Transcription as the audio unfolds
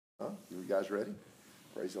Huh? You guys ready?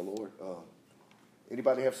 Praise the Lord.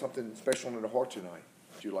 Anybody have something special in their heart tonight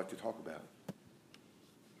that you'd like to talk about?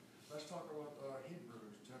 Let's talk about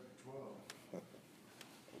Hebrews chapter 12.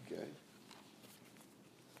 Okay.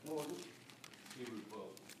 What was it? Hebrews 12.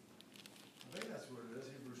 I think that's what it is.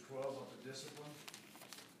 Hebrews 12 about the discipline.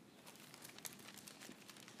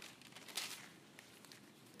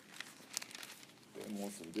 Ben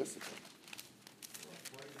wants some discipline. Let's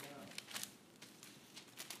break it down.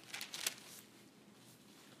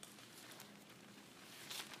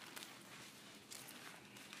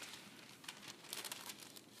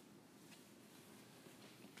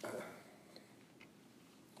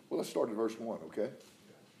 Well, let's start at verse 1, okay?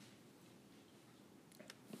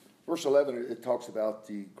 Verse 11, it talks about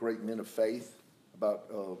the great men of faith,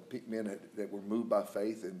 about men that were moved by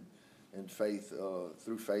faith and faith,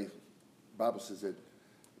 through faith. The Bible says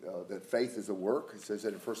that faith is a work. It says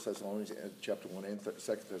that in 1 Thessalonians chapter 1 and 2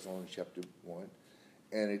 Thessalonians chapter 1.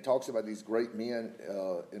 And it talks about these great men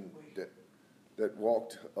that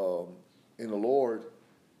walked in the Lord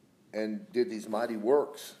and did these mighty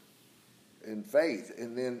works in faith.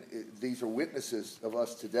 And then these are witnesses of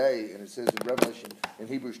us today. And it says in Revelation, in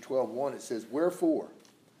Hebrews 12:1, it says, "Wherefore,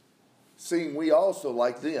 seeing we also,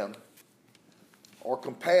 like them, are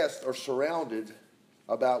compassed or surrounded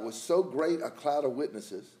about with so great a cloud of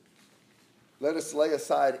witnesses, let us lay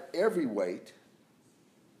aside every weight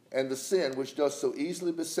and the sin which does so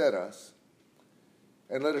easily beset us,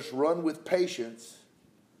 and let us run with patience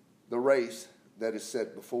the race that is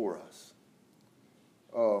set before us."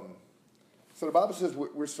 So the Bible says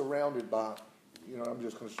we're surrounded by, I'm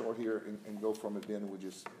just going to start here and go from it then, and we'll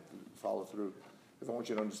just follow through, because I want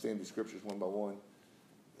you to understand these scriptures one by one.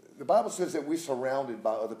 The Bible says that we're surrounded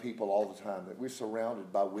by other people all the time, that we're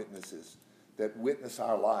surrounded by witnesses that witness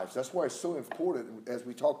our lives. That's why it's so important, as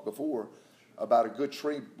we talked before, about a good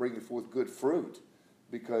tree bringing forth good fruit,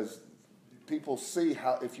 because people see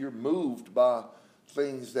how, if you're moved by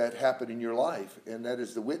things that happen in your life, and that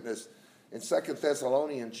is the witness. In 2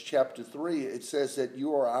 Thessalonians chapter 3, it says that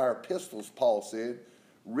you are our epistles, Paul said,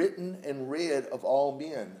 written and read of all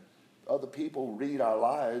men. Other people read our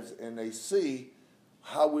lives and they see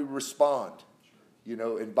how we respond.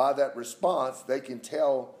 And by that response, they can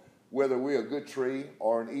tell whether we're a good tree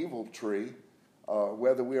or an evil tree,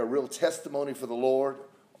 whether we're a real testimony for the Lord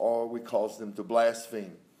or we cause them to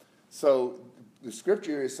blaspheme. So the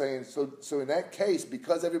scripture is saying, so in that case,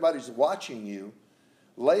 because everybody's watching you,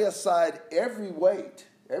 lay aside every weight,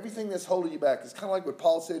 everything that's holding you back. It's kind of like what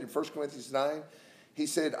Paul said in 1 Corinthians 9. He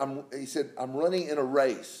said, I'm running in a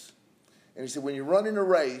race. And he said, when you run in a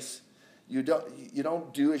race, you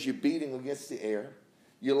don't do as you're beating against the air.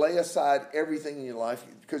 You lay aside everything in your life.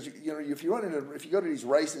 Because, if you go to these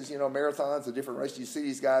races, marathons and different races, you see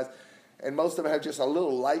these guys, and most of them have just a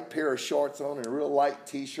little light pair of shorts on and a real light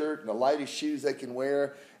T-shirt and the lightest shoes they can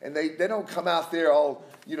wear. And they don't come out there all,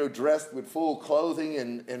 dressed with full clothing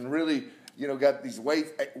and really, got these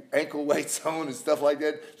ankle weights on and stuff like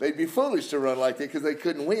that. They'd be foolish to run like that because they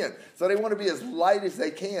couldn't win. So they want to be as light as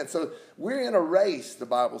they can. So we're in a race, the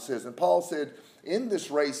Bible says. And Paul said, in this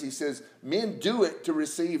race, he says, men do it to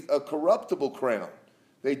receive a corruptible crown.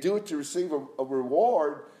 They do it to receive a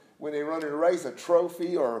reward when they run in a race, a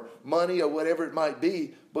trophy or money or whatever it might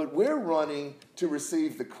be. But we're running to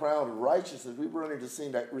receive the crown of righteousness. We're running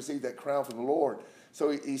to receive that crown from the Lord.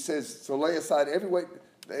 So he says, so lay aside every weight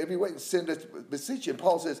and sin that beseech you. And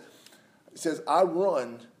Paul says, I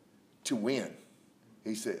run to win.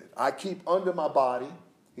 He said, I keep under my body,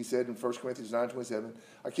 he said in 1 Corinthians 9:27,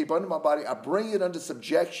 I keep under my body, I bring it under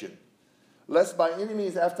subjection, lest by any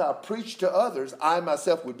means after I preach to others, I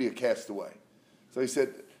myself would be a castaway. So he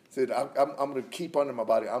said, I'm going to keep under my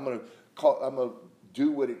body. I'm going to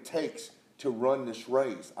do what it takes to run this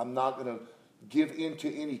race. I'm not going to give in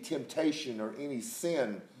to any temptation or any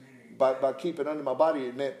sin by keeping under my body.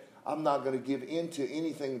 It meant I'm not going to give in to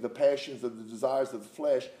anything, the passions of the desires of the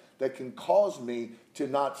flesh that can cause me to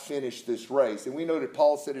not finish this race. And we know that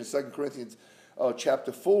Paul said in 2 Corinthians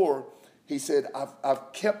chapter 4, he said,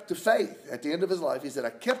 I've kept the faith. At the end of his life, he said, I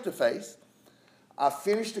kept the faith. I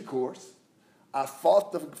finished the course. I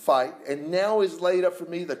fought the fight, and now is laid up for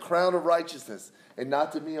me the crown of righteousness, and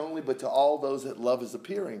not to me only, but to all those that love his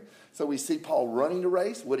appearing. So we see Paul running the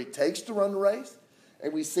race, what it takes to run the race,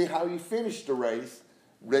 and we see how he finished the race,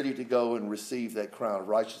 ready to go and receive that crown of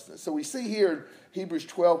righteousness. So we see here in Hebrews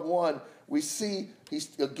 12:1, we see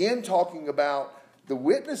he's again talking about the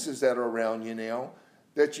witnesses that are around you now,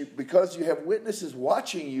 because you have witnesses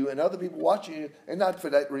watching you and other people watching you, and not for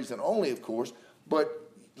that reason only, of course, but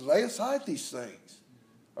lay aside these things.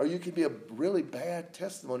 Or you could be a really bad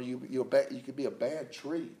testimony. You could be a bad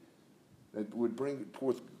tree. that would bring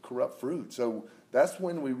forth corrupt fruit. So that's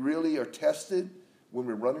when we really are tested, when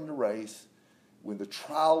we're running the race, when the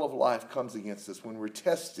trial of life comes against us, when we're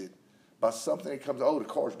tested by something that comes, the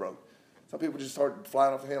car's broke. Some people just start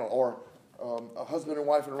flying off the handle. Or a husband and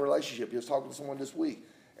wife in a relationship. He was talking to someone this week,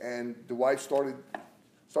 and the wife started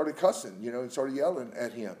cussing, and started yelling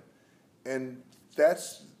at him. And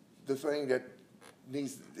that's the thing that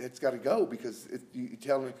it's got to go, because you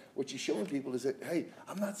tell me, what you're showing people is that, hey,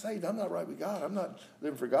 I'm not saved, I'm not right with God, I'm not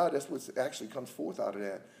living for God. That's what actually comes forth out of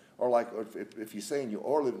that. Or if you're saying you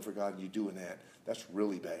are living for God and you're doing that, that's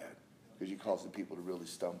really bad, because you're causing people to really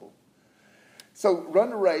stumble. So run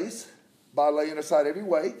the race by laying aside every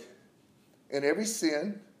weight and every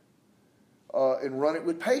sin, and run it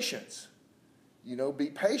with patience. Be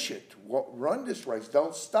patient. Run this race.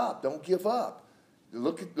 Don't stop. Don't give up.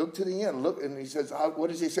 Look to the end. Look, and he says, what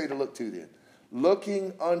does he say to look to then?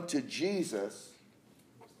 Looking unto Jesus,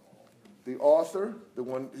 the author, the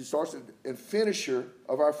one who starts and finisher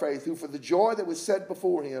of our faith, who for the joy that was set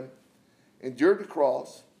before him endured the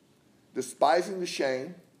cross, despising the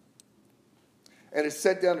shame, and is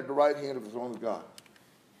set down at the right hand of the throne of God.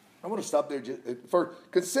 I want to stop there.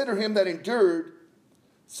 First, consider him that endured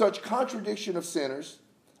such contradiction of sinners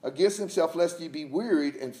against himself, lest ye be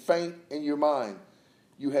wearied and faint in your mind.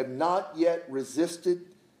 You have not yet resisted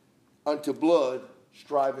unto blood,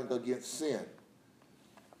 striving against sin.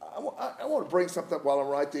 I want to bring something up while I'm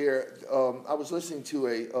right there. I was listening to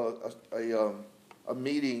a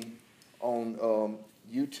meeting on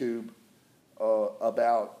YouTube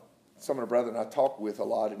about some of the brethren I talk with a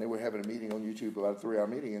lot, and they were having a meeting on YouTube, about a 3-hour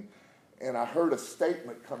meeting, and I heard a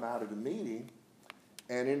statement come out of the meeting,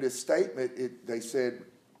 and in this statement,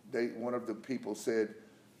 one of the people said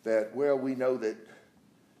that, well, we know that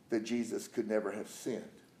Jesus could never have sinned.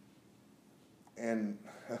 And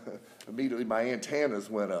immediately my antennas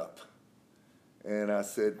went up. And I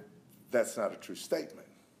said, that's not a true statement.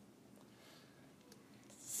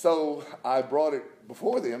 So I brought it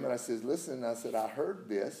before them, and I said, listen, I heard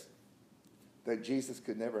this, that Jesus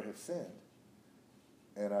could never have sinned.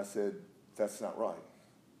 And I said, that's not right.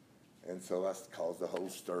 And so I caused a whole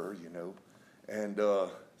stir, And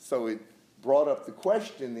so it brought up the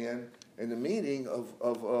question then in the meeting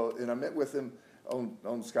and I met with him on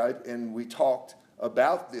Skype, and we talked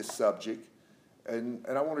about this subject. And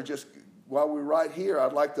I want to just, while we're right here,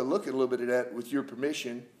 I'd like to look at a little bit of that with your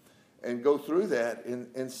permission and go through that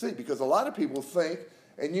and see. Because a lot of people think,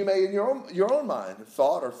 and you may in your own mind have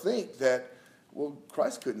thought or think that, well,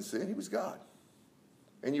 Christ couldn't sin, he was God.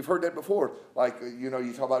 And you've heard that before. Like, you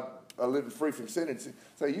talk about living free from sin, and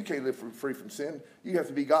say you can't live free from sin. You have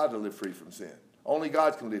to be God to live free from sin. Only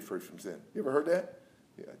God can live free from sin. You ever heard that?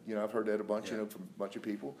 Yeah, I've heard that a bunch, from a bunch of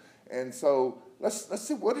people. And so let's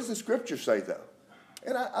see, what does the scripture say though?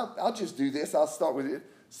 And I'll just do this. I'll start with it.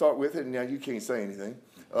 And now you can't say anything,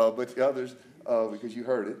 but the others, because you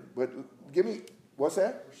heard it. But give me, what's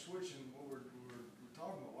that? We're switching what we're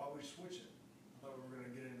talking about. Why are we switching? I thought we were going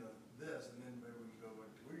to get into this, and then maybe we can go back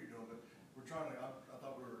to what you're doing. But we're trying to. I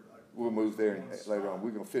thought we were. We'll move there later on.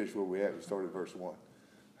 We're going to finish where we're at. We started at verse 1.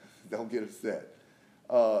 Don't get upset.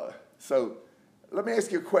 So let me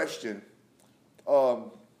ask you a question.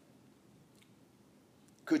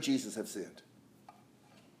 Could Jesus have sinned?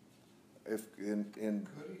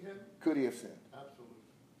 Could he have sinned? Absolutely.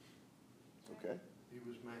 Okay. He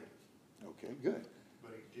was made. Okay, good.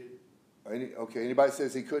 But he didn't. Anybody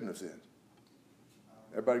says he couldn't have sinned?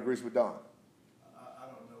 Everybody agrees with Don. I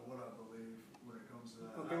don't know what I believe when it comes to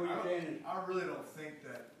that. Okay, what you're saying is, I really don't think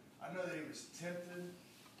that. I know that he was tempted,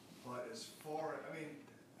 but as far,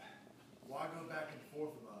 why go back and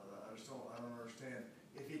forth about it? I don't understand.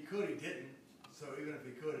 If he could, he didn't. So even if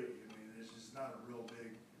he could, it's just not a real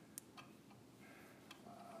big.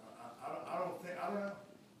 I don't know.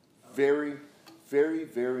 Very, very,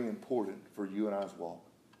 very important for you and I's walk.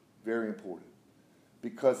 Very important.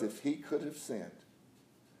 Because if he could have sinned,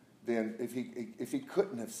 then if he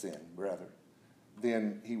couldn't have sinned, rather,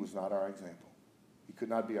 then he was not our example. He could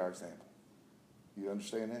not be our example. You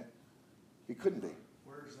understand that? He couldn't be.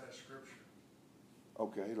 Where is that scripture?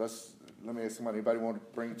 Okay, let me ask somebody. Anybody want to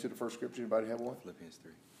bring it to the first scripture? Anybody have one? Philippians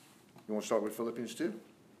 3. You want to start with Philippians 2?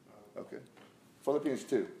 Okay. Philippians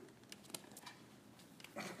 2.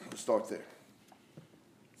 We'll start there.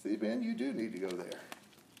 See, Ben, you do need to go there.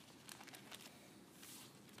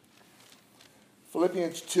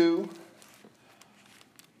 Philippians 2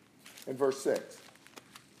 and verse 6.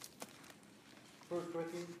 1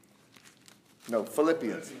 Corinthians? No,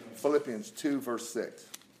 Philippians. Philippians 2, verse 6.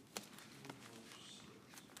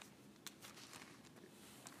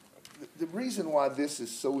 The reason why this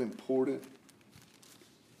is so important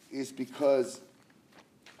is because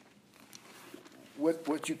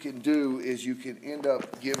what you can do is you can end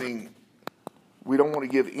up giving, we don't want to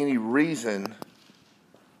give any reason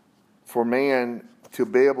for man to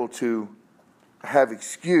be able to have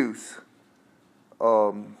excuse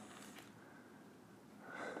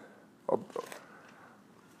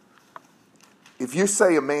if you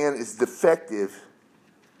say a man is defective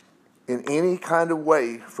in any kind of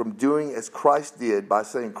way from doing as Christ did by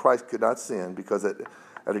saying Christ could not sin because of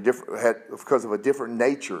a different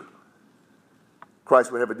nature,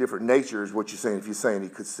 Christ would have a different nature is what you're saying if you're saying he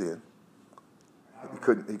could sin. He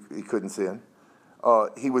couldn't sin.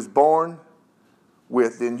 He was born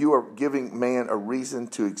with, then you are giving man a reason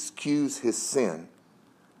to excuse his sin.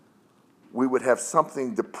 We would have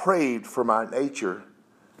something depraved from our nature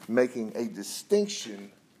making a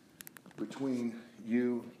distinction between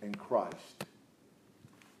you and Christ.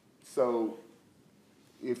 So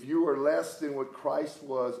if you are less than what Christ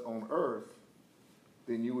was on earth,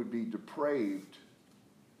 then you would be depraved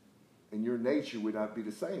and your nature would not be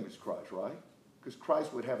the same as Christ, right? Because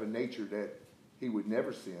Christ would have a nature that he would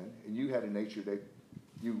never sin, and you had a nature that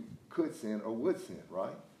you could sin or would sin,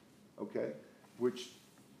 right? Okay? Which,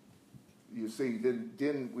 you see,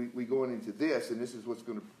 then we going into this, and this is what's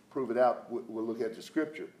going to prove it out. We'll look at the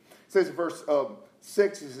scripture. It says in verse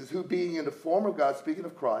 6, it says, who being in the form of God, speaking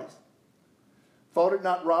of Christ, thought it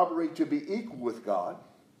not robbery to be equal with God,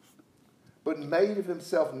 but made of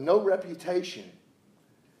himself no reputation,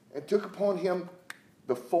 and took upon him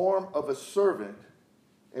the form of a servant,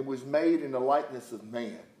 and was made in the likeness of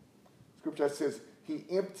man. Scripture says he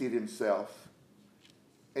emptied himself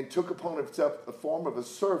and took upon himself the form of a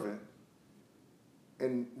servant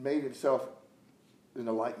and made himself in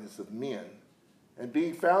the likeness of men. And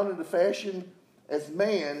being found in the fashion as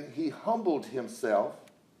man, he humbled himself,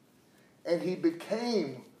 and he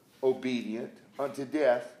became obedient unto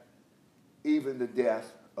death, even the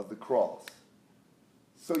death of the cross.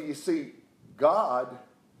 So you see, God,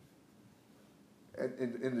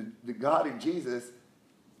 and the God in Jesus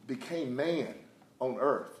became man on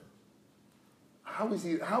earth. How is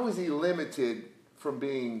he limited from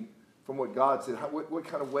what God said? What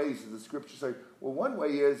kind of ways does the scripture say? Well, one way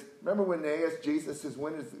is, remember when they asked Jesus, says,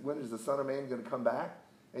 when is the Son of Man going to come back?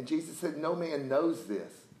 And Jesus said, no man knows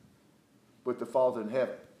this but the Father in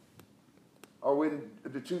heaven. Or when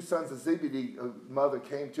the two sons of Zebedee, mother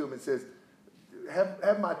came to him and says,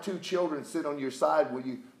 have my two children sit on your side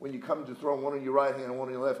when you come to the throne, one on your right hand and one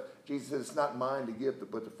on your left. Jesus said, it's not mine to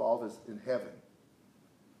give, but the Father's in heaven.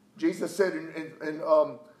 Jesus said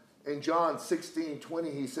in John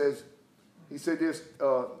 16:20, he said this,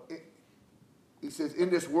 he says, in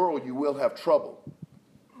this world you will have trouble,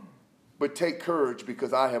 but take courage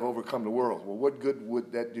because I have overcome the world. Well, what good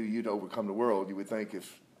would that do you to overcome the world? You would think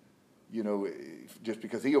if just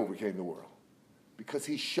because he overcame the world. Because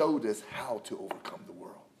he showed us how to overcome the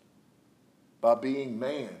world. By being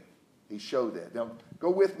man, he showed that. Now,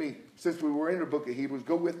 go with me, since we were in the book of Hebrews,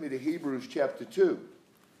 go with me to Hebrews chapter 2.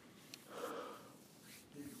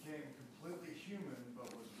 He became completely human, but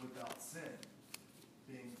was without sin,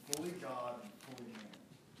 being fully God and fully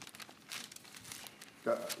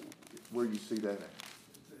man. Where do you see that at?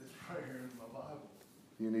 It's right here in my Bible.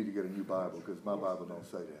 You need to get a new Bible, because my Bible don't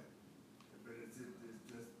say that.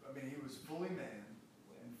 But he was fully man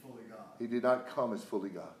and fully God. He did not come as fully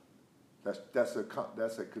God. That's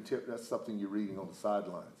something you're reading on the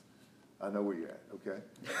sidelines. I know where you're at, okay?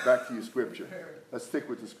 Back to your scripture. Let's stick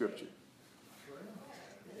with the scripture.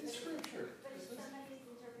 It's scripture.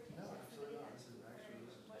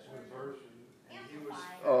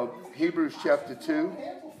 Hebrews chapter 2.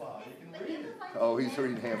 Amplified. You can read it. Oh, he's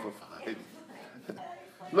reading Amplified.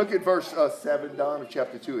 Look at verse 7, Don, of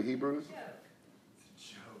chapter 2 of Hebrews.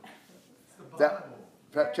 It's a joke. It's the Bible.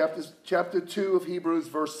 Chapter 2 of Hebrews,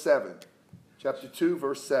 verse 7. Chapter 2,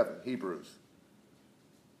 verse 7, Hebrews.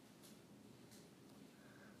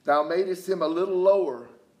 Thou madest him a little lower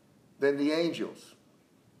than the angels.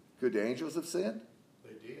 Could the angels have sinned?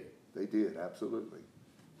 They did. They did, absolutely.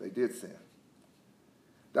 They did sin.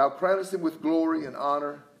 Thou crownest him with glory and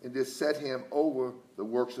honor, and didst set him over the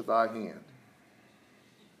works of thy hand.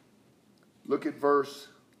 Look at verse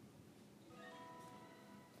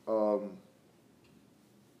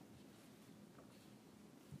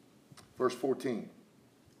 14.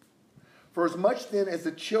 For as much then as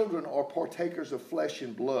the children are partakers of flesh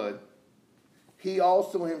and blood, he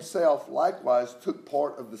also himself likewise took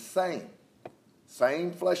part of the same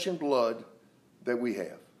flesh and blood that we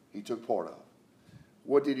have. He took part of.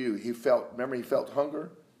 What did he do? He felt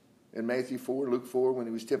hunger in Matthew 4, Luke 4, when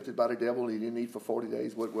he was tempted by the devil. He didn't eat for 40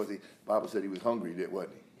 days. What was he? The Bible said he was hungry,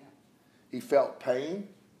 wasn't he? Yeah. He felt pain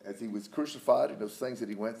as he was crucified and those things that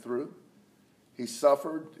he went through. He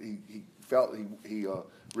suffered. He felt he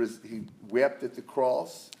wept at the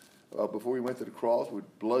cross before he went to the cross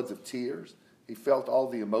with bloods of tears. He felt all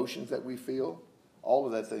the emotions that we feel, all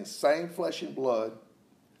of that thing, same flesh and blood,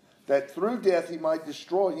 that through death he might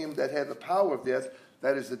destroy him that had the power of death,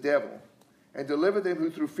 that is the devil, and deliver them who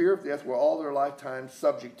through fear of death were all their lifetime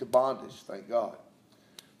subject to bondage. Thank God.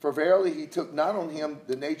 For verily he took not on him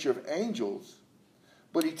the nature of angels,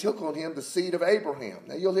 but he took on him the seed of Abraham.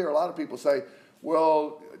 Now you'll hear a lot of people say,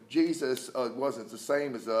 well, Jesus wasn't the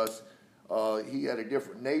same as us. He had a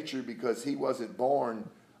different nature because he wasn't born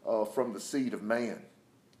from the seed of man.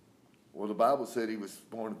 Well, the Bible said he was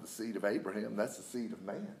born of the seed of Abraham. That's the seed of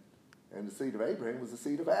man. And the seed of Abraham was the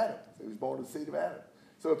seed of Adam. So he was born of the seed of Adam.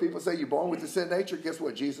 So if people say you're born with a sin nature, guess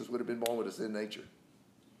what? Jesus would have been born with a sin nature.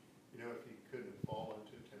 You know, if he couldn't fall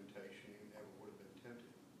into temptation, he never would have been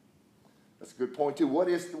tempted. That's a good point, too. What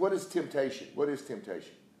is temptation? What is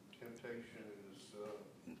temptation? Temptation is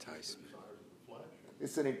Enticement. the desires of the flesh.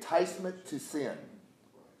 It's an enticement to sin.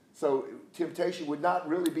 So temptation would not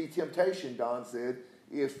really be temptation, Don said,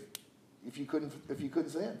 if you couldn't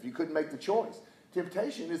sin, if you couldn't make the choice.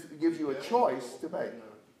 Temptation gives you a choice to make,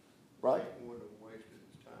 right? Satan would have wasted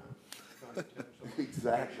his time trying to tempt somebody.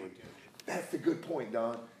 Exactly. That's a good point,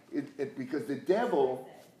 Don. Because the devil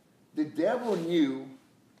knew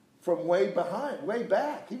from way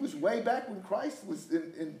back. He was way back when Christ was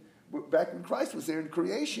back when Christ was there in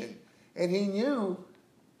creation, and he knew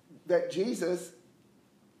that Jesus.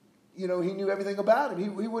 He knew everything about him.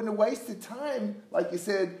 He wouldn't have wasted time, like you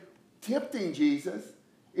said, tempting Jesus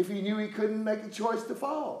if he knew he couldn't make a choice to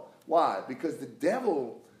fall. Why? Because the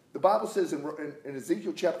devil, the Bible says in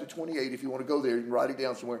Ezekiel chapter 28, if you want to go there, you can write it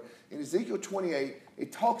down somewhere. In Ezekiel 28,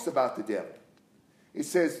 it talks about the devil. It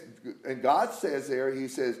says, and God says there, he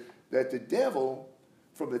says that the devil,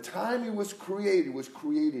 from the time he was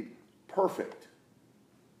created perfect.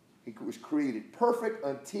 He was created perfect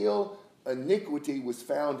until iniquity was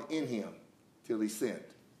found in him, till he sinned.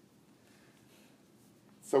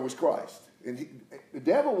 So was Christ. And the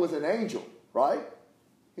devil was an angel, right?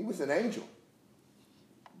 He was an angel.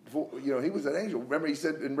 He was an angel. Remember he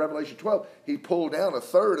said in Revelation 12, he pulled down a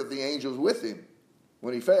third of the angels with him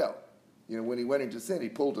when he fell. When he went into sin, he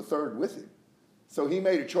pulled a third with him. So he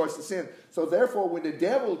made a choice to sin. So therefore, when the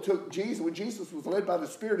devil took Jesus, when Jesus was led by the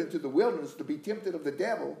Spirit into the wilderness to be tempted of the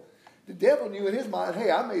devil knew in his mind,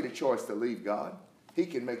 hey, I made a choice to leave God. He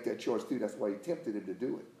can make that choice too. That's why he tempted him to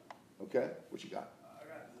do it. Okay? What you got? I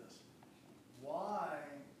got this. Why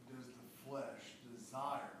does the flesh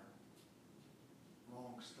desire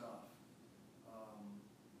wrong stuff?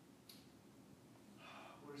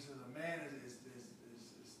 Where it says a man is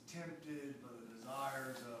tempted by the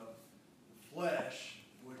desires of the flesh,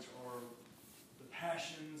 which are the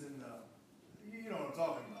passions and the, you know what I'm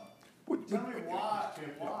talking about. Tell me why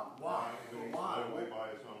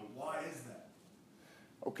is that?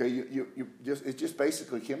 Okay, it's just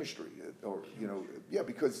basically chemistry,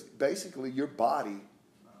 because basically your body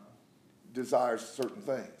desires certain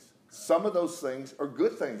things. Some of those things are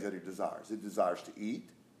good things that it desires. It desires to eat.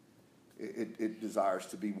 It desires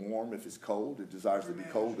to be warm if it's cold. It desires to be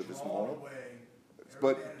cold if it's warm.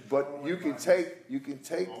 But you can take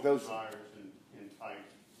those. Desires entice,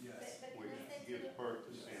 Yes. which gives birth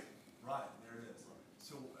to sin. Right, there it is.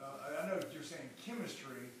 So I know you're saying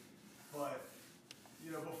chemistry, but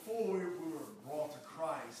before we were brought to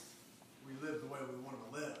Christ, we lived the way we wanted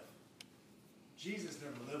to live. Jesus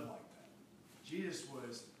never lived like that. Jesus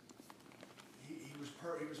was he was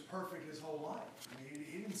perfect his whole life. I mean,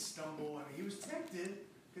 he didn't stumble. I mean, he was tempted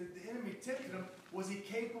because the enemy tempted him. Was he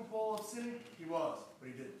capable of sinning? He was, but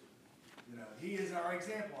he didn't. He is our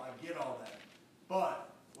example. I get all that. But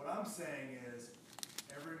what I'm saying is,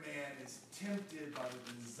 every man is tempted by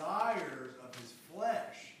the desires of his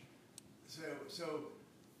flesh. So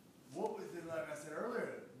what was it, like I said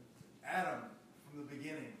earlier, Adam, from the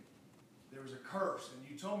beginning, there was a curse, and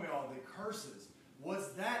you told me all the curses.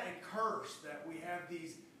 Was that a curse that we have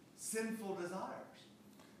these sinful desires?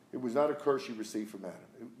 It was not a curse you received from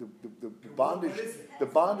Adam. The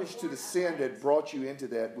bondage to the sin that brought you into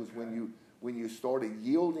that was when you started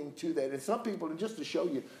yielding to that. And some people, and just to show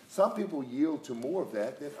you, some people yield to more of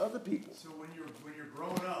that than other people. So when you're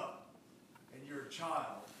grown up and you're a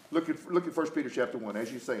child. Look at 1 Peter chapter 1,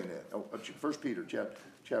 as you're saying that. 1 Peter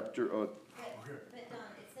chapter. But Don,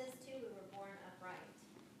 it says too we were born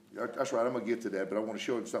upright. That's right. I'm going to get to that, but I want to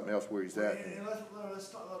show him something else where he's at. And let's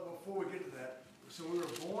talk before we get to that. So we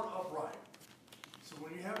were born upright. So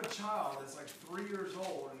when you have a child that's like 3 years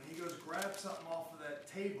old and he goes grab something off of that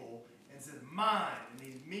table and says, mine, and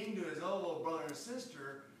he's mean to his other little brother and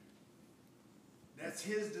sister, That's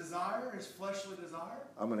his desire, his fleshly desire?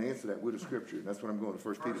 I'm going to answer that with a scripture, and that's what I'm going to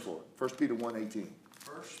 1 Peter for. 1 Peter 1:18.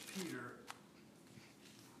 1 Peter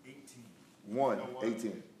 18. 1:18.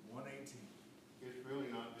 1:18. It's really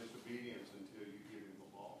not disobedience until you give him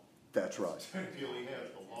the law. That's right. Until he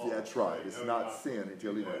has the law. That's right. It's No, not you're sin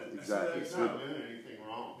until he does. He's Exactly. not doing anything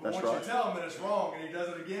wrong. That's But once right. you tell him that it's wrong and he does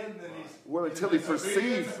it again, then he's... Well, he's until he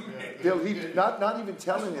disobedient. perceives, till he not even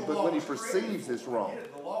telling That's it, what the but law when he was created perceives for. it's I wrong. get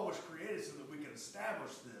it. The law was created so that we can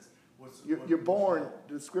establish this. You're born,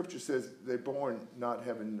 the scripture says they're born not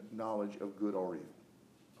having knowledge of good or evil.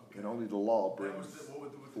 Okay. And only the law That brings was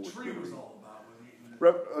what the forth tree good or was evil. all about.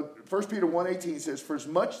 When he, 1 Peter 1:18 says, for as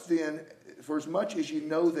much as you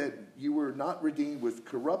know that you were not redeemed with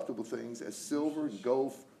corruptible things as silver and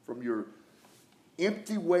gold from your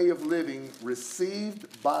empty way of living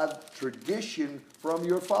received by tradition from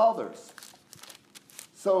your fathers.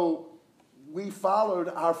 So we followed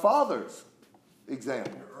our fathers'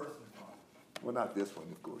 example. your earthly father. Well, not this one,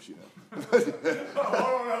 of course, you know.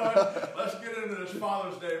 Hold on, let's get into this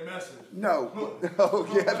Father's Day message. No. Oh,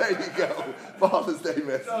 yeah, there you go. Father's Day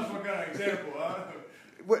message. Tell us what kind of example, huh?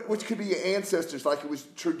 Which could be your ancestors, like it was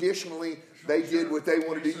traditionally, they did what they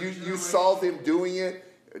wanted to do. You saw them doing it.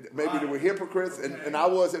 Maybe they were hypocrites, and I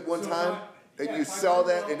was at one time, and you saw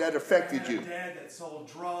that, and that affected you. I had a dad that sold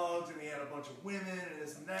drugs, and he had a bunch of women, and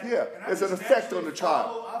this and that. Yeah, and there's an just effect on the naturally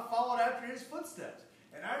child. I followed after his footsteps.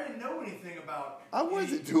 And I didn't know anything about... I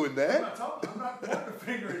wasn't doing that. I'm not pointing a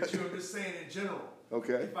finger at you, I'm just saying in general.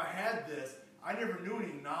 Okay. If I had this, I never knew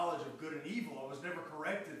any knowledge of good and evil. I was never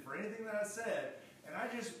corrected for anything that I said. And I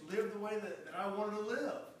just lived the way that I wanted to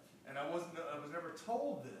live. And I was never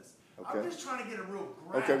told this. Okay. I'm just trying to get a real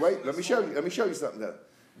grasp. Okay, wait, of let me this show whole- you. Let me show you something though.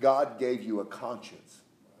 God gave you a conscience.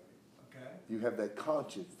 Okay. You have that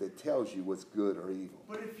conscience that tells you what's good or evil.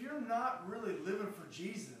 But if you're not really living for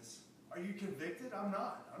Jesus, are you convicted? I'm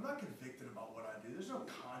not. I'm not convicted about what I do. There's no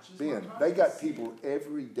conscience. My Ben, conscience they got is people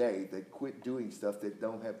every day that quit doing stuff that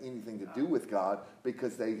don't have anything to do with God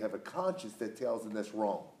because they have a conscience that tells them that's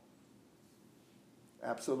wrong.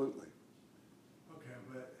 Absolutely. Okay,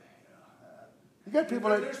 but You got people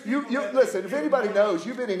There's that, people that- listen, if anybody knows,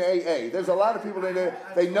 you've been in AA. There's a lot of people in there,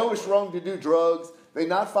 they know it's wrong to do drugs, they're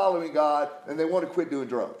not following God, and they want to quit doing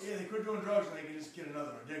drugs. yeah, they quit doing drugs and they can just get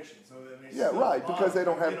another addiction. So that means Yeah, still right, because they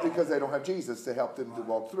don't get have off. because they don't have Jesus to help them to Right.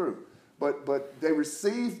 walk through. But they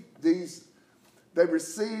receive this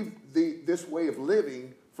way of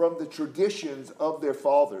living from the traditions of their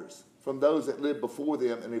fathers, from those that lived before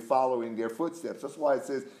them, and they're following their footsteps. That's why it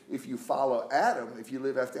says, if you follow Adam, if you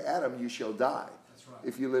live after Adam, you shall die. That's right.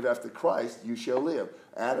 If you live after Christ, you shall live.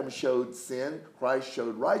 Adam showed sin, Christ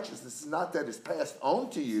showed righteousness. It's not that it's passed on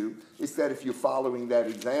to you, it's that if you're following that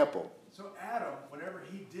example. So Adam, whenever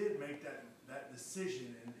he did make that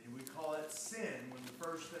decision, and we call that sin, when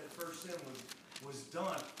that first sin was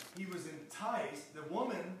done, he was enticed. The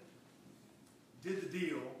woman did the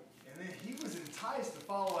deal, and then he was enticed to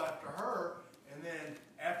follow after her, and then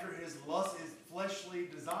after his lust, his fleshly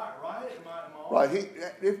desire, right? Am I off? Right.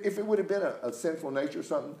 If it would have been a sinful nature or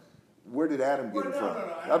something, where did Adam get Well, it from?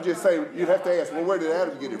 no. I'm just saying, you'd have to ask, well, where did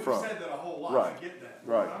Adam get it We've from? said that a whole lot. Right. I get that.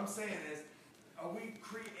 Right. What I'm saying is, are we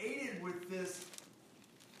created with this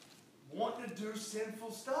wanting to do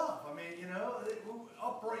sinful stuff? I mean,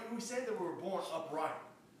 upright. We say that we were born upright.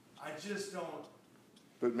 I just don't.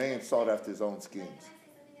 But man sought after his own Can I schemes. say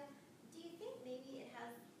something else? Do you think maybe it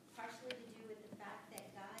has partially to do with the fact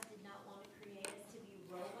that God did not want to create us to be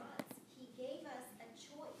robots? He gave us a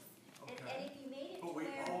choice. And Okay. if you made it But to we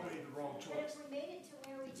where... all made the wrong But choice. if we made it to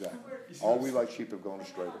where we just Exactly. were... All we like sheep have gone But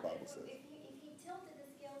astray, hold the on, Bible says. If he tilted the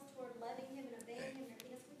scales toward loving him and obeying him and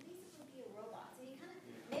everything else, we'd basically be a robot. So he kind of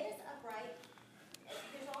made us upright.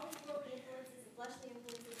 There's all these worldly influences, fleshly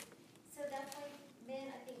influences. So that's why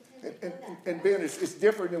men, I think, tend to go that And way. Ben, it's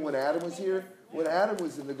different than when Adam was here. When Adam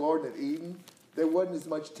was in the Garden of Eden, there wasn't as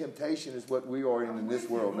much temptation as what we are in this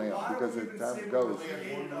world now, because as time goes.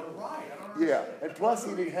 Yeah, and plus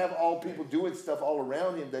he didn't have all people doing stuff all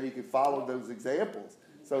around him that he could follow those examples.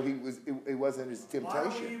 So it wasn't his Why do we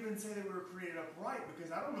temptation. even say that we were created upright?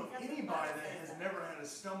 Because I don't know of anybody that has never had a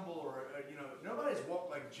stumble or, nobody's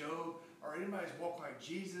walked like Job or anybody's walked like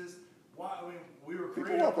Jesus. Why? I mean, we were People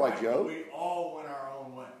created walk like upright, Job. but we all went our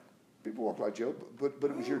own way. People walk like Job, but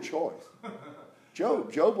it was your choice.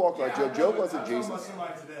 Job walked like Job. Job wasn't I'm talking about Jesus.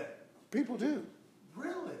 somebody today. People do.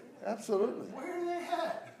 Really? Absolutely. Where are they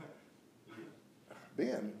at? Ben,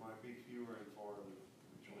 It might be fewer and far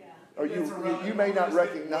between. Yeah. or It's around- you may not it's way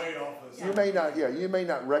recognize. off us. You may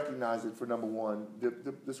not recognize it for number one.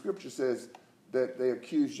 The scripture says that they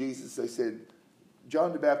accused Jesus. They said,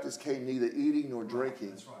 John the Baptist came neither eating nor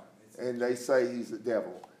drinking. That's right. and they say he's the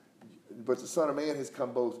devil. But the Son of Man has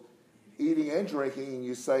come both eating and drinking, and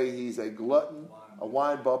you say he's a glutton, a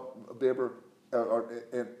wine bibber,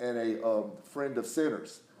 and a friend of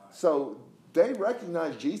sinners. So they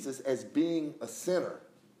recognize Jesus as being a sinner,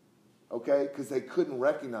 okay, because they couldn't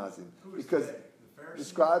recognize him. Because the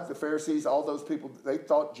scribes, the Pharisees, all those people, they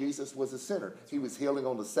thought Jesus was a sinner. He was healing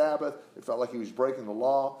on the Sabbath. It felt like he was breaking the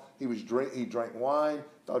law. He drank wine,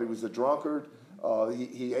 thought he was a drunkard.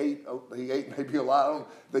 He ate maybe a lot.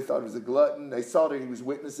 They thought he was a glutton. They saw that he was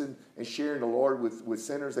witnessing and sharing the Lord with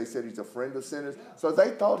sinners. They said he's a friend of sinners. So they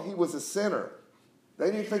thought he was a sinner. They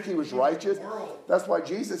didn't think he was righteous. That's why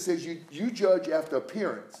Jesus says you judge after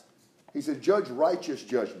appearance. He said judge righteous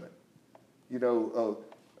judgment. You know,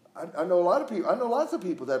 I know a lot of people. I know lots of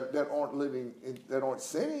people that aren't living, that aren't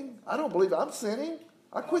sinning. I don't believe I'm sinning.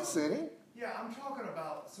 I quit sinning. Yeah, I'm talking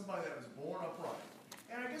about somebody that was born upright.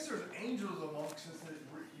 And I guess there's angels amongst us that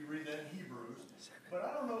you read that in Hebrews. But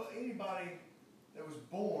I don't know anybody that was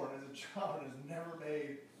born as a child and has never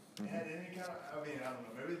had any kind of, I mean, I don't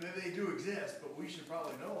know, maybe they do exist, but we should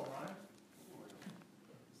probably know them, right?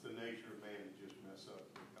 It's the nature of man to just mess up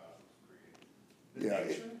what God was created.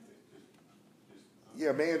 Nature?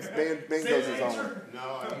 Yeah, man goes his own way.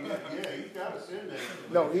 No, he's got a sin nature.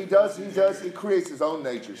 No, he does. He creates his own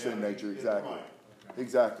nature, sin nature, exactly. Right.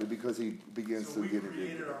 Exactly, because he begins So to we get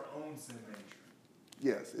created it. our own sin nature.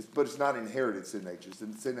 Yes, but it's not inherited sin nature. It's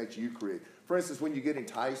the sin nature you create. For instance, when you get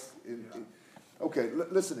enticed.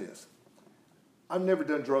 Listen to this. I've never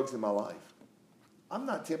done drugs in my life. I'm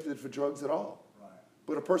not tempted for drugs at all. Right.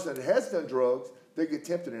 But a person that has done drugs, they get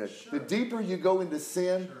tempted in it. Sure. The deeper you go into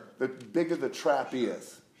sin, the bigger the trap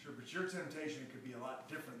is. Sure, but your temptation could be a lot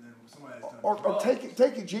different than somebody that's done Or drugs.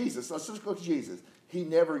 take it Jesus. Let's just go to Jesus. He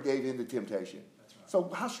never gave in to temptation. That's right. So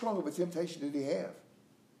how strong of a temptation did he have?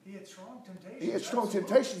 He had strong temptations. He had strong absolutely.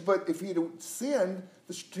 temptations, but if he had sinned,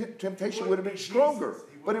 the temptation would have been stronger.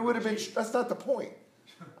 But it would have been, that's not the point.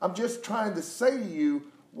 I'm just trying to say to you,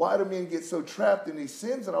 why do men get so trapped in these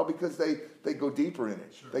sins and all? Because they go deeper in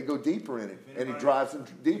it. Sure. They go deeper in it. And it anybody- drives them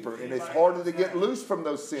deeper. And it's anybody harder to knows get that. loose from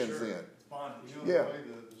those sins Sure. then. It's bondage. You know, Yeah. the way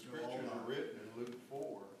the scriptures are written in Luke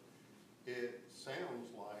 4, it sounds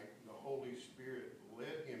like the Holy Spirit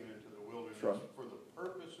led him into the wilderness That's right. for the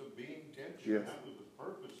purpose of being tempted. Yes. That was the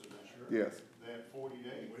purpose of that. Yes. That 40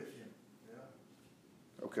 days. With you.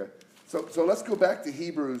 Yeah. Okay. So let's go back to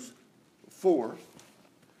Hebrews 4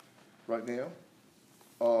 right now.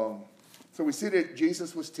 So we see that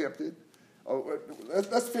Jesus was tempted.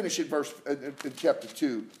 Let's finish in in chapter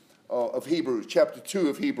 2 of Hebrews. Chapter 2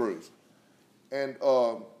 of Hebrews. And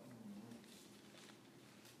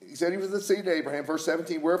he said he was the seed of Abraham. Verse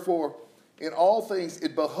 17, wherefore in all things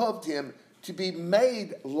it behoved him to be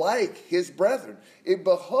made like his brethren. It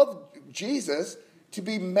behoved Jesus to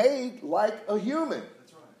be made like a human,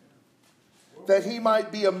 That's right. that he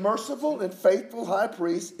might be a merciful and faithful high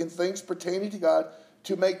priest in things pertaining to God,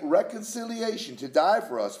 to make reconciliation, to die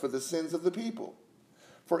for us, for the sins of the people.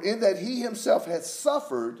 For in that he himself had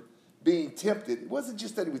suffered being tempted. It wasn't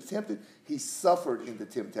just that he was tempted, he suffered in the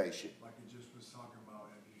temptation. Like it just was talking about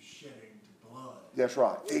you shedding to blood. That's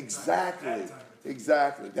right. Exactly. That type of thing.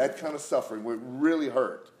 Exactly. That kind of suffering would really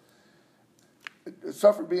hurt.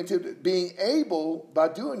 Suffered being tempted, being able, by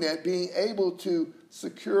doing that, being able to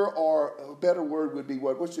secure, or a better word would be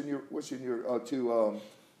what? What's in your to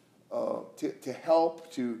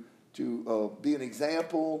help, to be an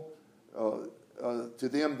example to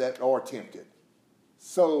them that are tempted.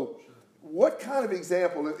 So, what kind of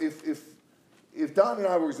example, if Don and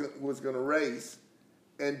I was going to race,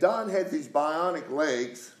 and Don had these bionic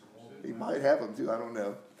legs, he might have them too, I don't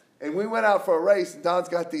know, and we went out for a race, and Don's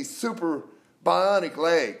got these super bionic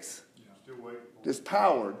legs, Still waiting for just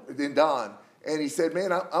powered than Don, and he said,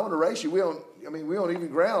 "Man, I want to race you. We don't even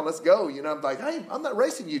ground. Let's go." You know, I'm like, "Hey, I'm not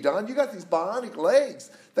racing you, Don. You got these bionic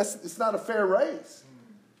legs. It's not a fair race."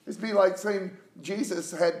 It'd be like saying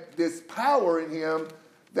Jesus had this power in him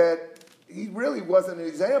that he really wasn't an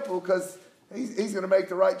example, because he's going to make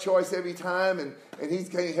the right choice every time, and he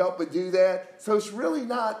can't help but do that. So it's really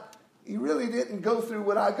not, he really didn't go through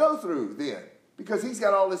what I go through then, because he's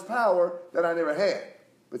got all this power that I never had.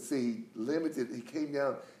 But see, he came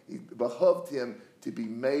down, he behoved him to be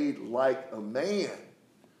made like a man,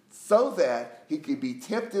 so that he could be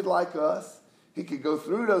tempted like us, he could go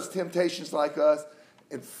through those temptations like us,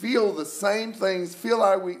 and feel the same things, feel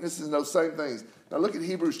our weaknesses and those same things. Now look at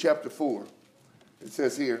Hebrews chapter 4. It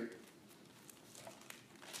says here,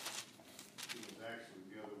 It was actually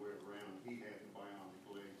the other way around. He had the bionic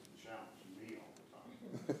legs and shouts to me all the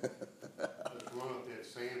time. Let's run up that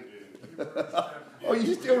sand dune. oh,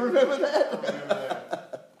 you still remember that? I remember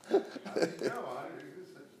that.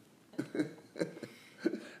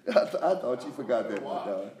 I thought you forgot that one,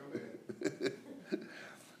 Go Don. ahead.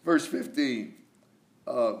 Verse 15.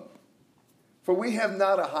 For we have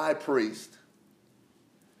not a high priest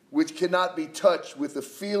which cannot be touched with the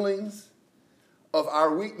feelings of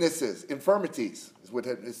our weaknesses, infirmities, is what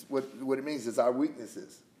it means, is our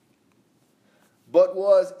weaknesses. But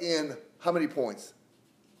was in how many points?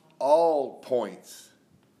 All points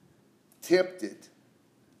tempted,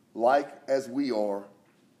 like as we are,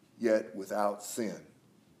 yet without sin.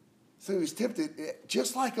 So he was tempted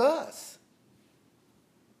just like us,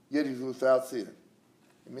 yet he was without sin.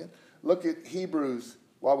 Amen. Look at Hebrews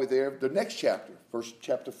while we're there. The next chapter,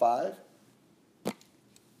 chapter 5.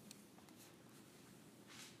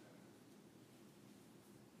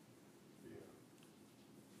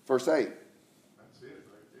 Verse 8. That's it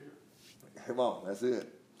right there. Come on, that's it.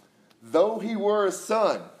 Though he were a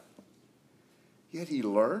son, yet he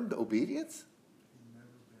learned obedience. He's never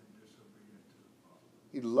been disobedient to the Father.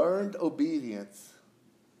 He learned obedience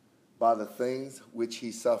by the things which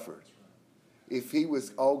he suffered. If he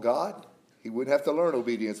was all God, he wouldn't have to learn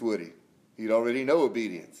obedience, would he? He'd already know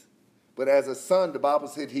obedience. But as a son, the Bible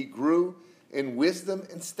said he grew in wisdom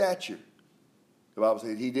and stature. The Bible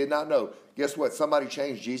said he did not know. Guess what? Somebody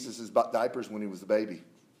changed Jesus' diapers when he was a baby.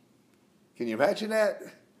 Can you imagine that?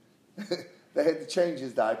 They had to change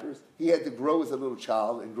his diapers. He had to grow as a little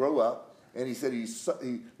child and grow up. And he said he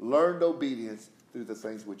learned obedience through the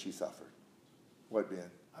things which he suffered. What, Ben?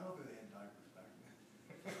 I don't think they had diapers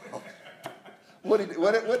back then.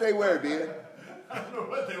 What they wear, Ben? I don't know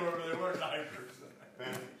what they were, but they were diapers.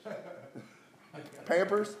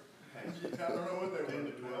 Pampers? I don't know what they were. 10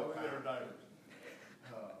 to 12 They were diapers.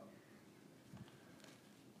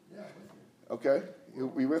 Yeah, I'm with you. Okay.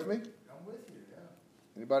 You with me? I'm with you, yeah.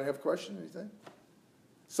 Anybody have a question, anything?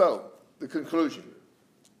 So, the conclusion.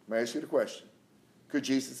 May I ask you the question? Could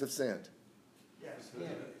Jesus have sinned? Yes, he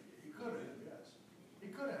could have, yes. He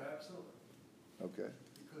could have, absolutely. Okay.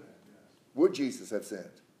 He could have, yes. Would Jesus have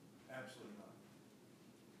sinned? Absolutely not.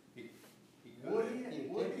 He Would he?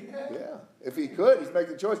 Would he have? Yeah. If he could, he's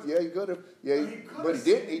making a choice. Yeah, he could have. Yeah, but he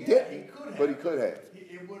didn't. He didn't. But he could have.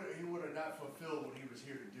 He would have not fulfilled what he was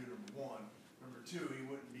here to do. Number one. Number two, he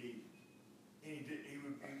wouldn't be. He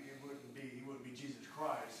wouldn't be Jesus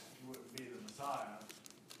Christ. He wouldn't be the Messiah.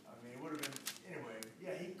 I mean, it would have been anyway.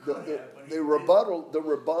 Yeah, he could have. But The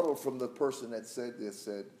rebuttal from the person that said this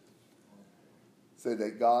said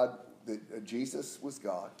that Jesus was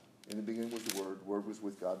God. In the beginning was the Word was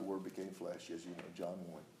with God, the Word became flesh, as you know, John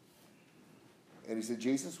 1. And he said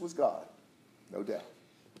Jesus was God, no doubt.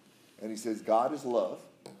 And he says God is love,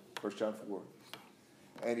 1 John 4.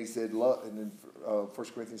 And he said, love, and then 1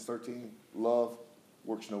 Corinthians 13, love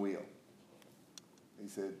works no ill. He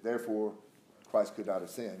said, therefore, Christ could not have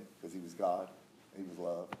sinned because he was God, he was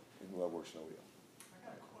love, and love works no ill. I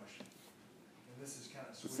got a question. And this is kind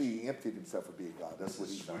of But see, he emptied himself of being God. That's what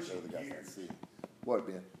he's not showing the guys not see. What,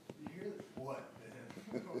 Ben? You hear that? What,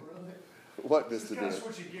 man? Oh, really? What, This Mr. is kind of Ben?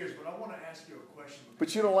 switching gears, but I want to ask you a question.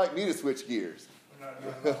 But you don't like me to switch gears.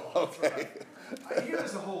 No. Okay. I hear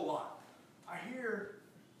this a whole lot. I hear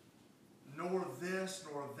nor this,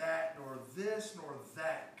 nor that, nor this, nor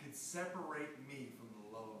that could separate me from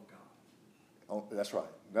the love of God. Oh, that's right.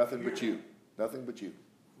 Nothing but you. Nothing but you.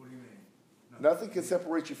 What do you mean? Nothing can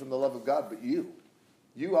separate you from the love of God but you.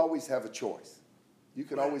 You always have a choice. You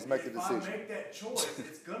can always make a decision. If I make that choice,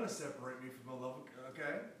 it's going to separate me from the love of God.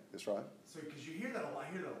 Okay? That's right. So, because you hear that a lot.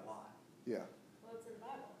 I hear that a lot. Yeah. Well, it's in the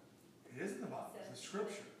Bible. It is in the Bible. It's the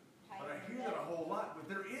scripture. Height But I and hear that a depth. whole lot. But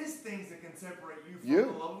there is things that can separate you from You.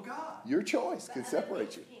 the love of God. Your choice But can other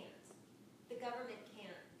separate you. things can't. The government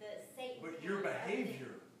can't. The Satan But can't. your Other things-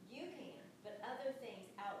 behavior. You can, but other things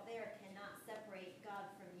out there cannot separate God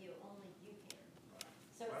from you. Only you can.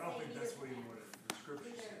 So I don't think that's it's what saying even what the scripture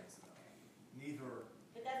Neither. says. Neither.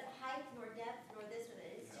 But that's height nor depth nor this or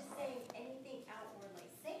that. It's Yeah. just saying anything outwardly.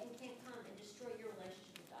 Satan can't come and destroy your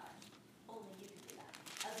relationship with God. Only you can do that.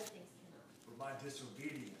 Other things cannot. But my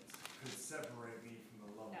disobedience could separate me from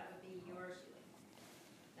the love. That would be yours doing.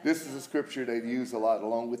 This is a scripture they use a lot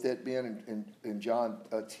along with that, Ben, in John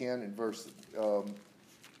 10 and verse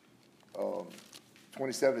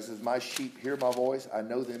 27. It says, my sheep hear my voice. I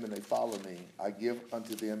know them and they follow me. I give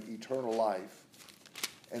unto them eternal life,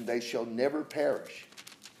 and they shall never perish.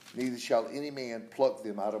 Neither shall any man pluck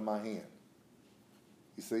them out of my hand.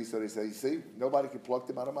 You see, so they say, you see, nobody can pluck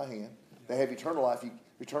them out of my hand. They have eternal life.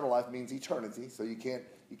 Eternal life means eternity, so you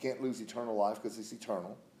can't lose eternal life because it's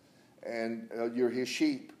eternal. And you're his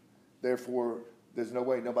sheep. Therefore, there's no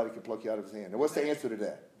way nobody can pluck you out of his hand. Now, what's the answer to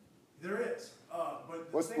that? There is.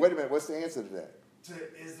 But the thing- Wait a minute. What's the answer to that?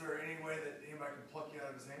 Is there any way that anybody can pluck you out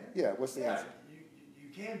of his hand? Yeah, what's the answer? You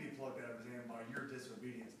can be plucked out of his hand by your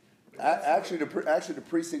disobedience. But Actually, the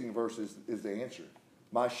preceding verse is the answer.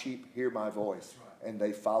 My sheep hear my voice, That's right. and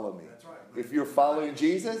they follow me. That's right. If you're following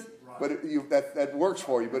Jesus, Right. but that works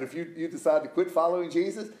for you. But if you decide to quit following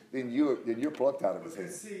Jesus, then you're plucked out of his hand.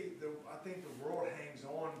 Because see, I think the world hangs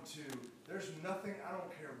on to, there's nothing, I don't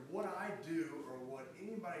care what I do or what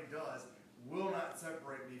anybody does, will not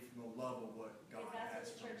separate me from the love of what God Because that's has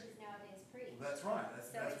what the for me. churches nowadays preach. Well, that's right,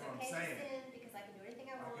 So that's it's what I'm okay to saying. sin because I can do anything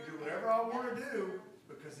I I want. can do whatever I want to do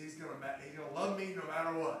because he's gonna love me no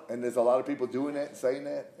matter what. And there's a lot of people doing that and saying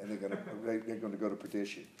that, and they're gonna go to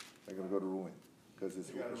perdition. They're gonna go to ruin because it's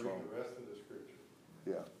You gotta read wrong. the rest of the scripture.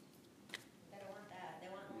 Yeah. They don't want that. They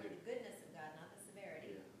want only the goodness of God, not the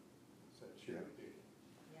severity. So it should be.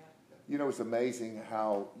 Yeah. You know, it's amazing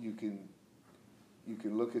how you can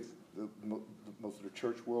look at most of the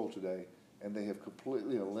church world today, and they have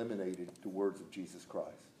completely eliminated the words of Jesus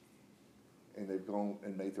Christ, and they've gone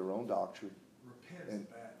and made their own doctrine, Repent is and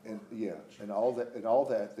bad. and all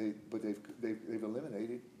that. They've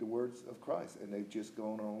eliminated the words of Christ, and they've just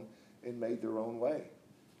gone on and made their own way,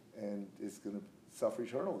 and it's going to suffer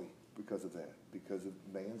eternally because of that, because of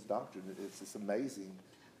man's doctrine. It's just amazing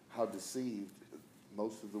how deceived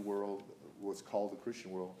most of the world, what's called the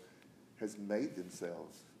Christian world, has made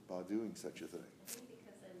themselves by doing such a thing. I think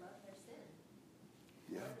because they love their sin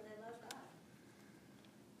Yeah, more than they love God.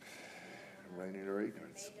 reigning in their They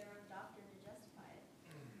ignorance. made their own doctrine to justify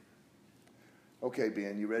it. Okay,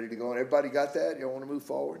 Ben, you ready to go on? Everybody got that? You want to move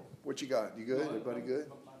forward? What you got? You good? Everybody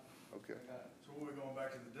good? Okay. So we're going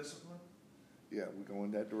back to the discipline? Yeah, we're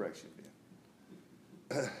going that direction,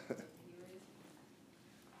 Ben.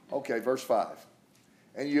 Okay, verse 5.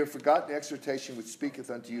 And you have forgotten the exhortation which speaketh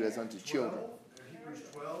unto you as unto children. 12, Hebrews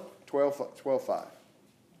 12? 12:5.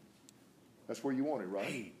 That's where you want it, right?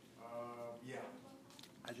 Hey, Yeah.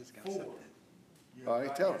 I just got 4. something. You All right,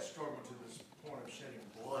 have tell not yet us. struggled to this point of shedding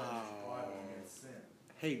blood as you fight against sin.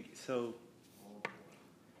 Hey, so Oh, boy.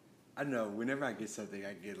 I know whenever I get something,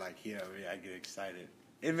 I get like, I get excited.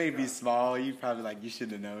 It may be small. You probably like, you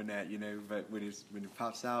should have known that, but when it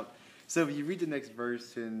pops out. So if you read the next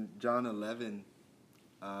verse in John 11,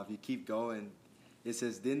 if you keep going, it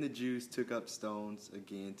says, Then the Jews took up stones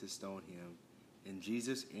again to stone him. And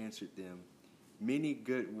Jesus answered them, Many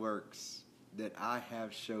good works that I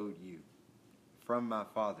have showed you from my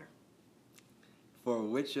Father. For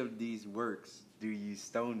which of these works do you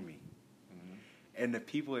stone me? And the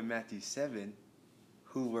people in Matthew 7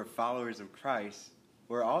 who were followers of Christ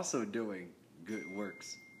were also doing good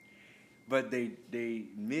works. But they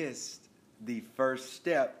missed the first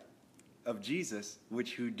step of Jesus,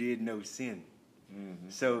 who did no sin. Mm-hmm.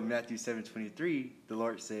 So Matthew 7:23, the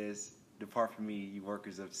Lord says, Depart from me, you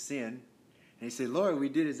workers of sin. And they say, Lord, we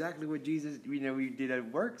did exactly what Jesus, we did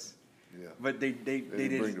at works. Yeah. But they didn't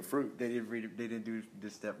bring the fruit. They didn't do the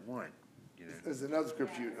step one. There's another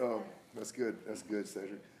scripture. That's good. That's good,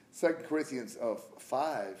 Cedric. 2 Corinthians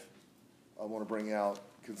 5, I want to bring out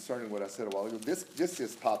concerning what I said a while ago. This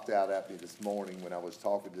just popped out at me this morning when I was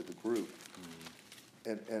talking to the group.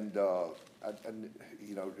 And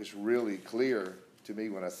it's really clear to me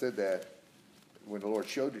when I said that, when the Lord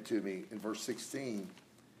showed it to me in verse 16.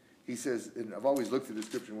 He says, and I've always looked at the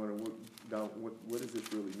scripture and wondered, what does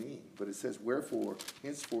this really mean? But it says, Wherefore,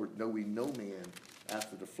 henceforth know we no man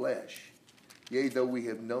after the flesh. Yea, though we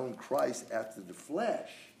have known Christ after the flesh,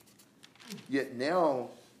 yet now,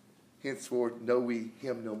 henceforth, know we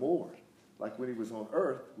him no more. Like when he was on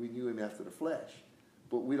earth, we knew him after the flesh.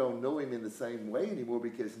 But we don't know him in the same way anymore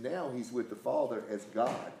because now he's with the Father as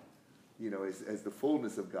God, as the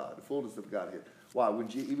fullness of God, here. Why?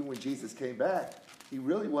 Even when Jesus came back, he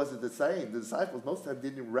really wasn't the same. The disciples most of the time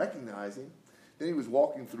didn't even recognize him. Then he was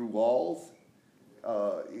walking through walls.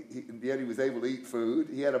 Yet he was able to eat food.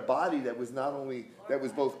 He had a body that was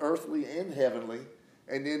both earthly and heavenly.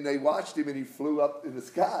 And then they watched him and he flew up in the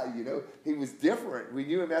sky, He was different. We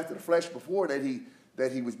knew him after the flesh before that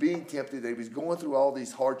he was being tempted, that he was going through all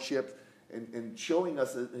these hardships and showing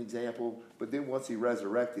us an example. But then once he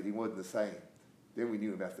resurrected, he wasn't the same. Then we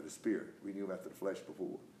knew him after the spirit. We knew him after the flesh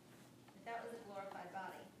before. That was a glorified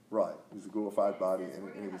body. Right. It was a glorified body, It says we're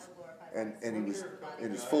and gonna he was, have a glorified and body. he was Body.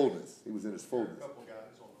 in his fullness. He was in his There were fullness. a couple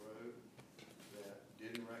guys on the road that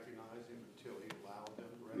didn't recognize him until he allowed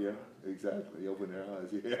them to Yeah, recognize him. exactly. He opened their eyes.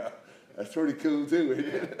 Yeah, that's pretty cool too, isn't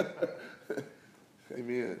it?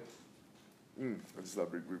 Amen. I just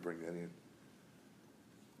thought we bring that in.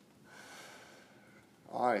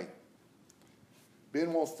 All right.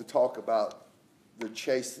 Ben wants to talk about the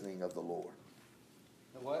chastening of the Lord.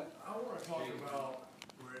 The what? I want to talk about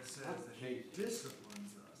where it says that he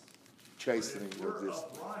disciplines us. Chastening But if of we're this.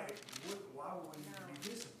 upright, why would he be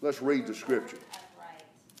discipline. Let's read the scripture. Upright.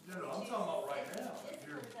 No, I'm talking about right now. He If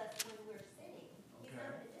you're, disciplines us when we're sinning. He's not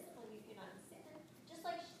Okay. going to discipline you if you're not in sin. Just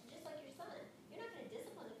like your son. You're not going to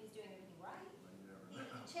discipline if he's doing everything right. He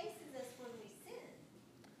chastens us when we sin.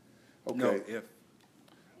 No, Okay. if.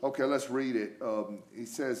 Okay, let's read it. He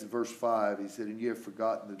says in verse 5, he said, "And ye have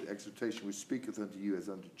forgotten the exhortation which speaketh unto you as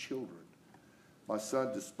unto children. My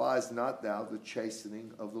son, despise not thou the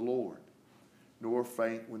chastening of the Lord, nor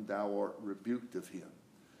faint when thou art rebuked of him."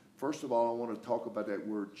 First of all, I want to talk about that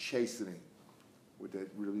word chastening, what that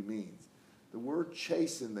really means. The word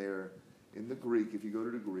chasten there in the Greek, if you go to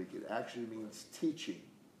the Greek, it actually means teaching.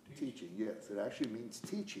 Teaching, yes, it actually means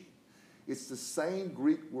teaching. It's the same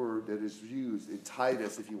Greek word that is used in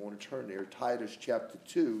Titus, if you want to turn there, Titus chapter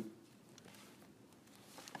 2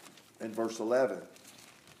 and verse 11.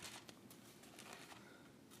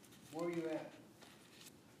 Where are you at?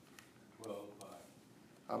 12:5.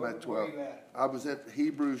 I'm Where- at where 12. are you at? I was at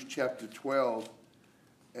Hebrews chapter 12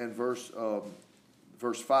 and verse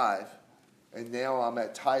 5, and now I'm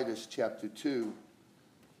at Titus chapter 2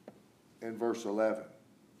 and verse 11.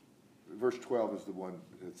 Verse 12 is the one,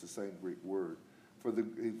 it's the same Greek word.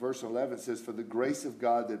 Verse 11 says, "For the grace of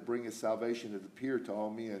God that bringeth salvation hath appeared to all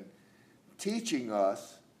men, teaching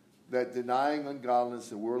us that denying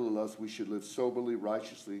ungodliness and worldly lust, we should live soberly,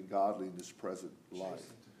 righteously, and godly in this present life."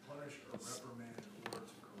 chasten to punish or reprimand in order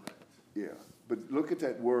to correct. Yeah, but look at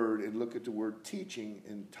that word and look at the word teaching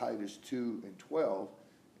in Titus 2 and 12,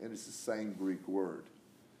 and it's the same Greek word.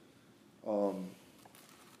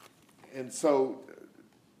 And so,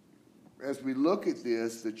 as we look at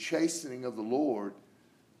this, the chastening of the Lord,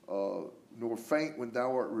 nor faint when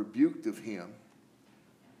thou art rebuked of him,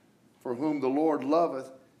 for whom the Lord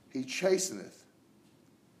loveth, he chasteneth,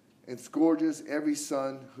 and scourges every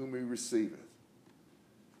son whom he receiveth.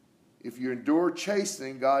 If you endure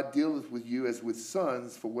chastening, God dealeth with you as with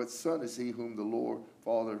sons, for what son is he whom the Lord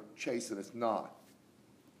Father chasteneth not?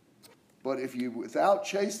 But if you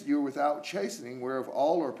you're without chastening, whereof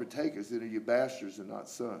all are partakers, then are you bastards and not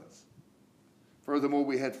sons. Furthermore,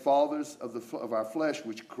 we had fathers of our flesh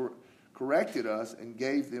which corrected us and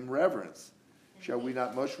gave them reverence. Shall we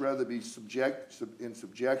not much rather be in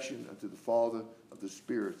subjection unto the Father of the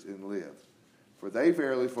spirits and live? For they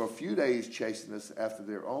verily for a few days chasten us after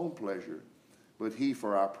their own pleasure, but he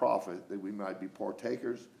for our profit, that we might be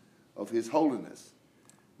partakers of his holiness.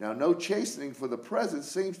 Now no chastening for the present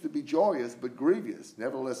seems to be joyous, but grievous.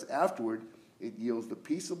 Nevertheless afterward it yields the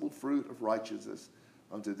peaceable fruit of righteousness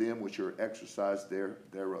unto them which are exercised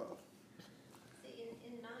thereof. See,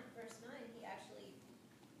 in verse 9, he actually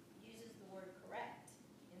uses the word correct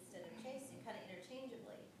instead of chasten, kind of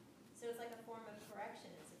interchangeably. So it's like a form of correction.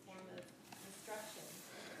 It's a form of instruction.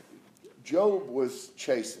 Job was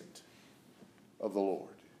chastened of the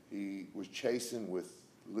Lord. He was chastened with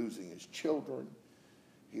losing his children.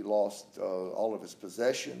 He lost all of his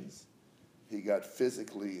possessions. He got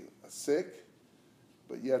physically sick.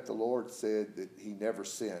 But yet the Lord said that he never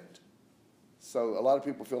sinned. So a lot of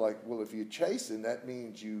people feel like, well, if you chasten, that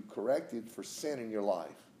means you corrected for sin in your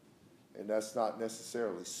life. And that's not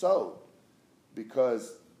necessarily so,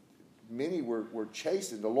 because many were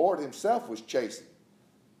chastened. The Lord himself was chastened.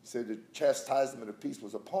 He said the chastisement of peace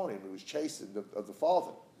was upon him. He was chastened of the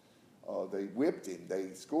Father. They whipped him.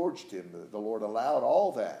 They scourged him. The Lord allowed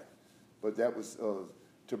all that. But that was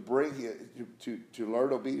to bring him to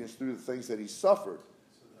learn obedience through the things that he suffered.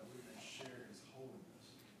 So that we may share his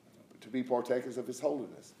holiness. To be partakers of his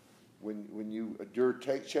holiness. When you endure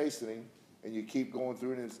chastening and you keep going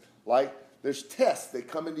through it, and it's like there's tests that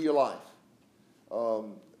come into your life.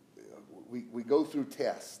 We go through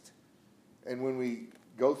tests. And when we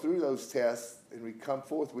go through those tests and we come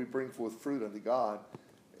forth, we bring forth fruit unto God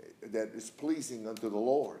that is pleasing unto the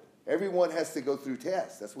Lord. Everyone has to go through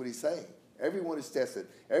tests. That's what he's saying. Everyone is tested.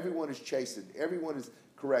 Everyone is chastened. Everyone is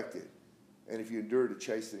corrected. And if you endure the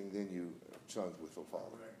chastening, then you are sons with the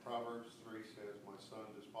Father. Proverbs 3 says, "My son,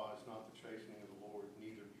 despise not the chastening of the Lord,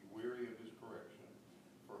 neither be weary of his correction.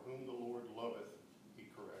 For whom the Lord loveth, he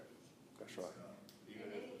correcteth." That's right.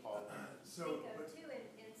 Even as the Father. So, Think but of, too,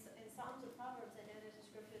 in Psalms or Proverbs, I know there's a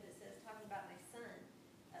scripture that says, talking about my son,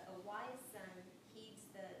 a wise son heeds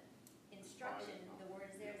the instruction, the word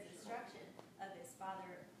is there, is instruction of his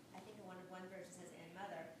father. I think in one verse it says, and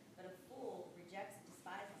mother, but a fool rejects and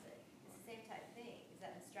despises it. It's the same type thing, is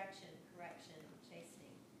that instruction, correction,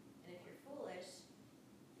 chastening. And if you're foolish,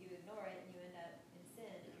 you ignore it and you end up in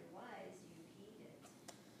sin. If you're wise, you heed it.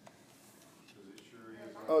 Because it sure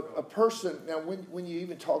is. A person, now when you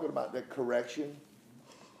even talking about that correction,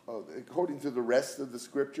 according to the rest of the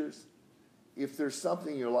scriptures, if there's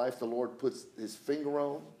something in your life the Lord puts his finger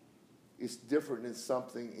on, it's different than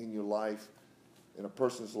something in your life, in a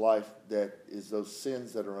person's life, that is those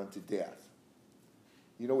sins that are unto death.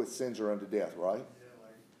 You know what sins are unto death, right?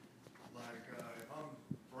 Yeah, if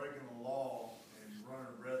I'm breaking the law and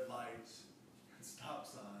running red lights and stop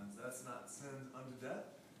signs, that's not sin unto death?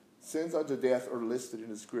 Sins unto death are listed in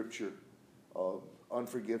the scripture.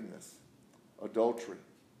 Unforgiveness, adultery,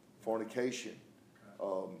 fornication,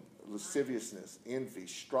 lasciviousness, envy,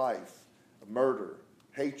 strife, murder,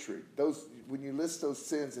 hatred. Those, when you list those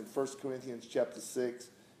sins in 1 Corinthians chapter 6,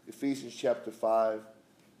 Ephesians chapter 5,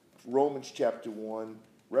 Romans chapter 1,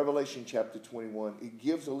 Revelation chapter 21, it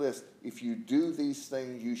gives a list. If you do these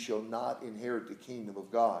things, you shall not inherit the kingdom of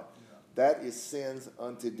God. Yeah. That is sins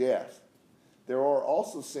unto death. There are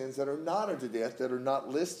also sins that are not unto death, that are not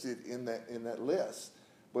listed in that list.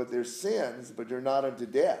 But they're sins, but they're not unto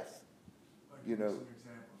death. You know, Some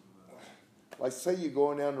examples of that. like say you're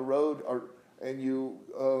going down the road, and you,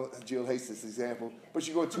 Jill hates this example, but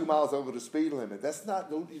you go 2 miles over the speed limit. That's not,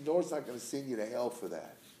 the Lord's not going to send you to hell for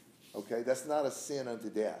that. Okay, that's not a sin unto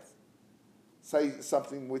death. Say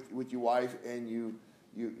something with your wife, and you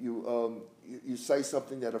say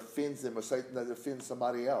something that offends them, or say that offends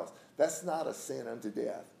somebody else. That's not a sin unto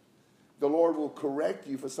death. The Lord will correct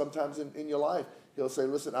you for sometimes in your life. He'll say,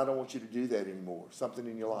 listen, I don't want you to do that anymore. Something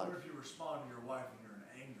in your life. What if you respond to your wife and you're in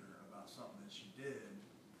anger about something that she did,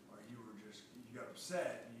 or you got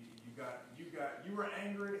upset, you were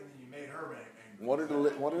angry, and then you made her angry. One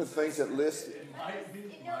of the things that lists. It might be.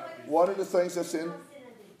 One of the things that's in. Sin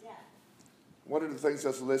unto death. One of the things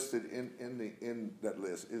that's listed in that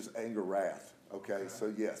list is anger, wrath. Okay,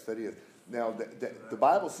 so yes, that is. Now, the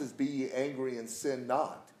Bible says, be ye angry and sin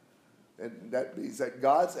not. And that means that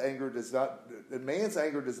God's anger does not, that man's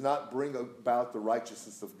anger does not bring about the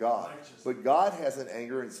righteousness of God. But God has an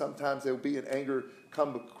anger, and sometimes there will be an anger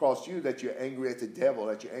come across you that you're angry at the devil,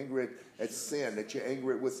 that you're angry at sin, that you're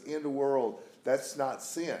angry at what's in the world. That's not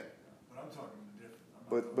sin. But I'm talking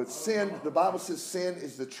different. But sin, the Bible says sin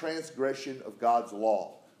is the transgression of God's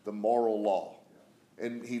law, the moral law.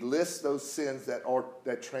 And he lists those sins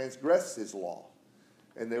that transgress his law.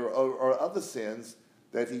 And there are other sins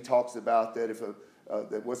that he talks about, that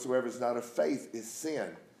that whatsoever is not of faith is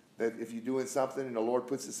sin. That if you're doing something and the Lord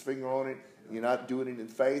puts his finger on it, and you're not doing it in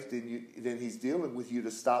faith, then he's dealing with you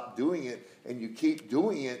to stop doing it, and you keep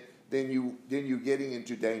doing it, then you're getting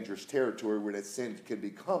into dangerous territory where that sin can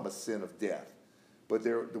become a sin of death. But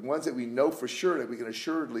the ones that we know for sure, that we can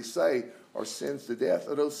assuredly say are sins to death,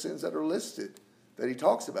 are those sins that are listed, that he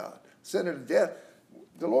talks about. Sin to death.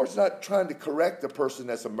 The Lord's not trying to correct the person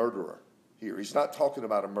that's a murderer here. He's not talking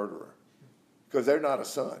about a murderer, because they're not a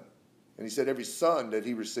son. And he said every son that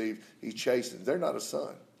he received, he chastens. They're not a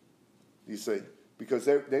son, you see, because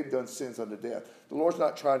they've done sins unto death. The Lord's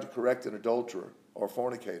not trying to correct an adulterer or a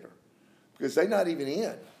fornicator, because they're not even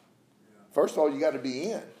in. First of all, you got to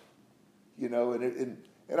be in, you know. And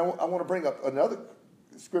I want to bring up another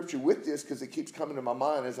scripture with this, because it keeps coming to my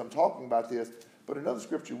mind as I'm talking about this. But another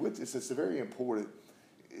scripture with this that's very important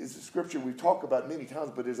is a scripture we've talked about many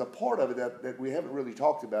times, but there's a part of it that we haven't really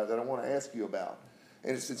talked about that I want to ask you about.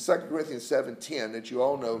 And it's in 2 Corinthians 7:10 that you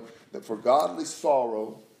all know that for godly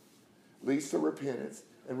sorrow leads to repentance,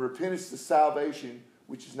 and repentance to salvation,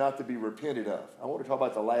 which is not to be repented of. I want to talk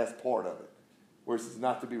about the last part of it, where it says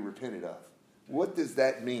not to be repented of. What does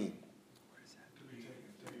that mean?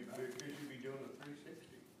 Because you'd be doing a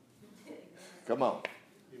 360. Come on.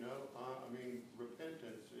 You know, I mean,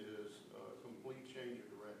 repentance is a complete change of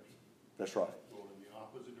direction. That's right. Going in the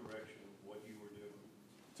opposite direction of what you were doing.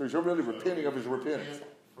 So he's really So repenting of his if you repentance.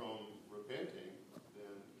 repent from repenting,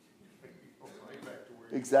 then you go right back to where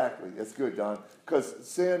you Exactly. That's good, Don.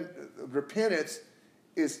 Because repentance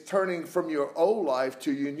is turning from your old life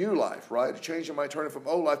to your new life, right? Change your mind, turning from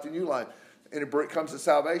old life to new life. And it comes to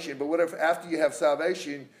salvation. But what if after you have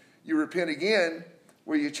salvation, you repent again,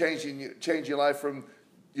 where you change your life from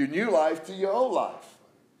your new life to your old life?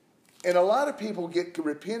 And a lot of people get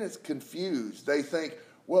repentance confused. They think,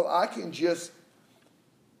 well, I can just,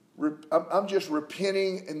 I'm just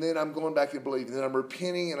repenting and then I'm going back and believing. Then I'm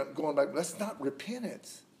repenting and I'm going back. That's not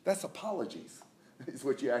repentance. That's apologies. Is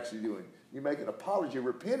what you're actually doing. You make an apology.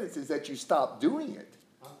 Repentance is that you stop doing it.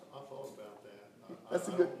 I thought about that. That's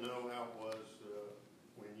a I good. don't know how it was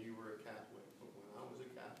when you were a Catholic, but when I was a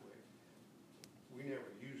Catholic, we never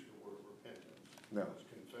used the word repentance. No. It was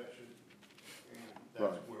confession, and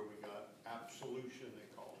that's Right. where we got absolution, they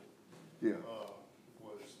called it. Yeah.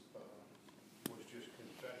 Was just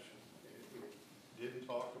confession. It didn't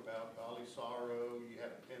talk about godly sorrow. You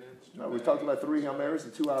had penance. No, we talked about 3 Hail Marys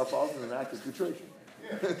and 2 Our Fathers and an act of contrition.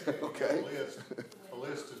 Yeah. Okay. A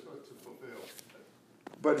list to fulfill.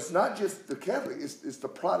 But it's not just the Catholic, it's the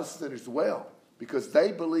Protestant as well. Because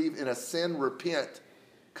they believe in a sin repent,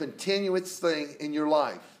 continuous thing in your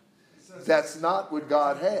life. That's not what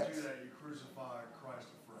God has. You do that, you crucify Christ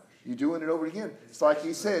afresh. You're doing it over again. It's like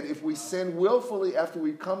he said, if we sin willfully after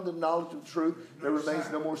we come to the knowledge of the truth, there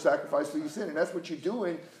remains no more sacrifice for your sin. And that's what you're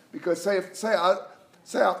doing. Because say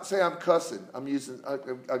I'm cussing.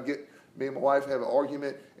 I get me and my wife have an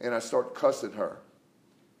argument and I start cussing her.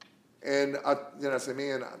 And then I say,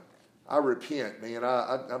 man, I repent, man.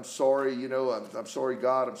 I'm sorry, I'm sorry,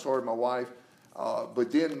 God. I'm sorry, my wife.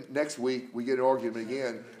 But then next week we get an argument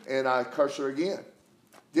again and I curse her again.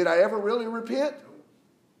 Did I ever really repent?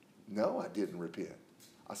 No, I didn't repent.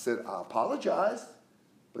 I said, I apologize,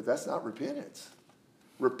 but that's not repentance.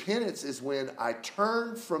 Repentance is when I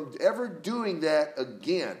turn from ever doing that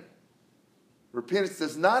again. Repentance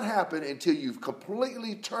does not happen until you've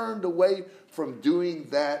completely turned away from doing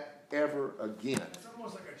that ever again. It's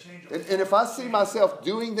almost like a change of And if I see myself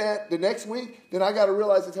doing that the next week, then I got to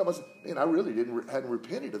realize and tell myself, man, I really hadn't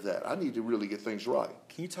repented of that. I need to really get things right.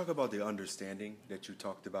 Can you talk about the understanding that you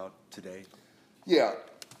talked about today? Yeah.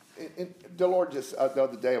 And the Lord just, the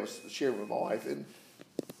other day I was sharing with my wife, and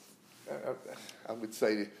I would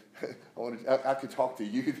say, I could talk to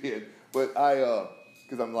you then, but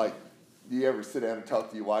because I'm like, do you ever sit down and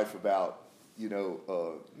talk to your wife about,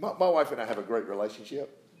 my wife and I have a great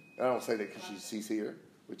relationship. And I don't say that because she's here,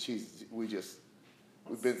 but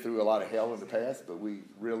we've been through a lot of hell in the past, but we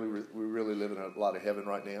really live in a lot of heaven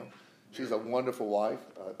right now. She's a wonderful wife.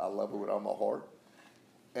 I love her with all my heart.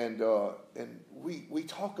 And we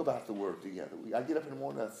talk about the Word together. I get up in the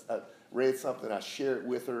morning, I read something, I share it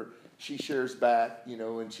with her. She shares back,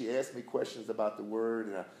 and she asks me questions about the Word,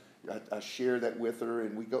 and I share that with her.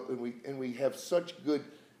 And we go and we have such good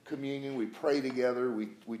communion. We pray together.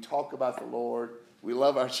 We talk about the Lord. We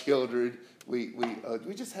love our children. We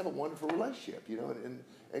just have a wonderful relationship,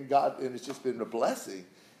 and God, and it's just been a blessing.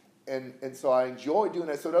 And so I enjoy doing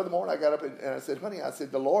that. So the other morning I got up and I said, honey,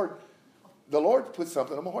 the Lord put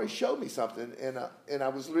something on my heart. He showed me something, and I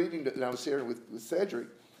was reading, and I was sharing with Cedric,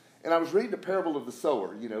 and I was reading the parable of the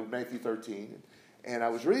sower, Matthew 13, and I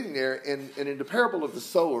was reading there, and in the parable of the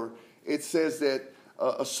sower, it says that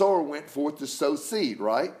a sower went forth to sow seed,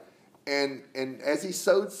 right? And as he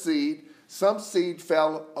sowed seed, some seed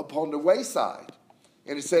fell upon the wayside,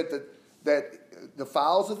 and it said that the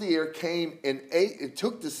fowls of the air came and ate and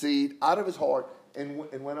took the seed out of his heart and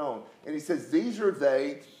went on. And he says, these are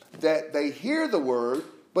they that they hear the word,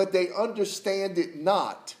 but they understand it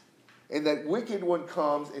not. And that wicked one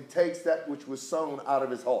comes and takes that which was sown out of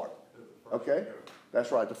his heart. Okay?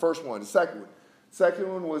 That's right. The first one. The second one.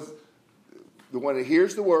 Second one was the one that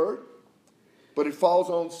hears the word, but it falls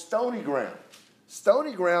on stony ground.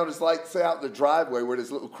 Stony ground is like, say, out in the driveway where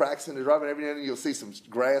there's little cracks in the driveway. Every now and then you'll see some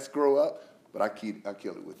grass grow up. But I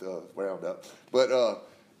kill it with Roundup. But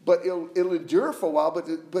it'll endure for a while.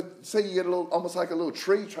 But say you get almost like a little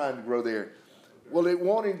tree trying to grow there. Well, it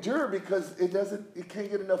won't endure because it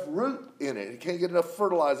can't get enough root in it. It can't get enough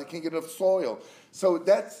fertilizer. It can't get enough soil. So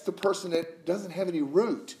that's the person that doesn't have any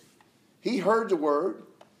root. He heard the word,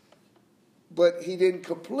 but he didn't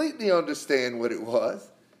completely understand what it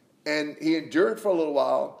was. And he endured for a little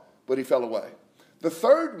while, but he fell away. The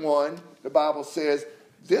third one, the Bible says,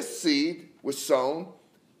 this seed was sown,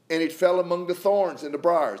 and it fell among the thorns and the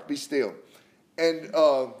briars. Be still. And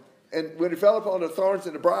when it fell upon the thorns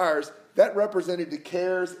and the briars, that represented the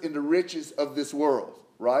cares and the riches of this world,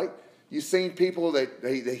 right? You've seen people that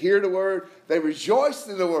they hear the word, they rejoice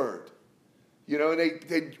in the word, and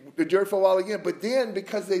they endure for a while again. But then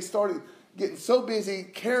because they started getting so busy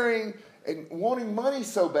caring and wanting money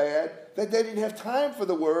so bad that they didn't have time for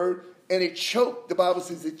the word, and it choked. The Bible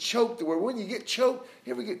says it choked the word. When you get choked,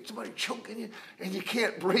 you ever get somebody choking you and you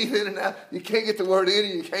can't breathe in and out? You can't get the word in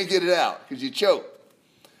and you can't get it out because you choked.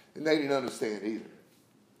 And they didn't understand either.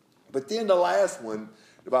 But then the last one,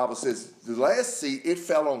 the Bible says, the last seed, it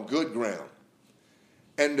fell on good ground.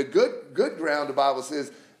 And the good ground, the Bible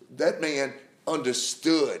says, that man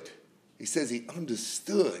understood. He says he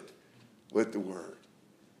understood with the word.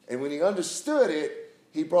 And when he understood it,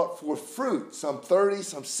 he brought forth fruit, some 30,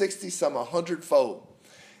 some 60, some 100-fold.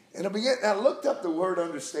 And I looked up the word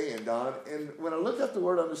understand, Don, and when I looked up the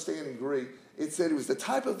word understand in Greek, it said it was the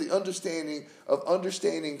type of the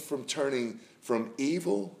understanding from turning from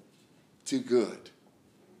evil to good,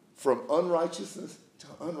 from unrighteousness to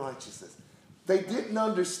unrighteousness. They didn't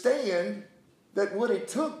understand that what it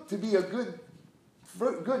took to be a good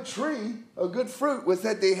tree, a good fruit, was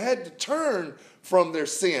that they had to turn from their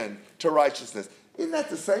sin to righteousness. Isn't that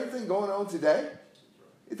the same thing going on today?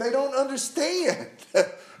 They don't understand.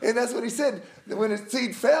 And that's what he said. When the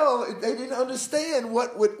seed fell, they didn't understand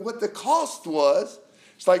what the cost was.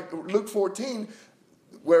 It's like Luke 14,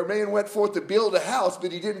 where a man went forth to build a house,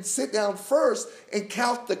 but he didn't sit down first and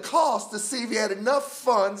count the cost to see if he had enough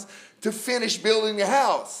funds to finish building the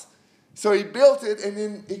house. So he built it, and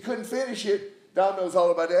then he couldn't finish it. Don knows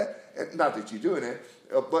all about that. And not that you're doing it,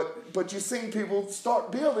 but you've seen people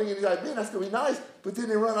start building, and you're like, man, that's going to be nice. But then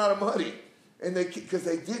they run out of money, and because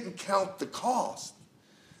they didn't count the cost.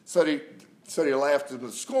 So they laughed at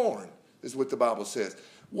the scorn, is what the Bible says.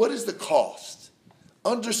 What is the cost?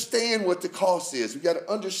 Understand what the cost is. We've got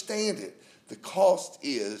to understand it. The cost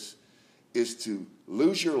is to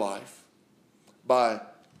lose your life by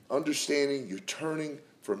understanding you're turning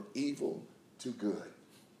from evil to good,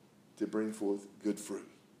 to bring forth good fruit.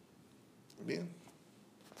 Amen?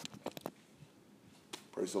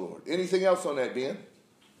 Praise the Lord. Anything else on that, Ben?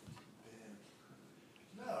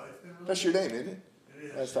 No, it's been really That's your name, isn't it? It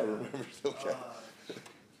is. That's how I remember. Okay.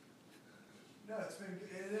 No,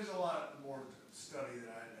 there's a lot more study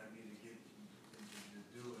that I need to get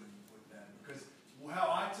into doing with that, because how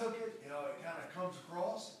I took it, it kind of comes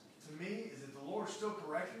across to me is if the Lord's still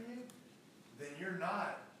correcting you, then you're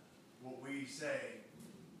not what we say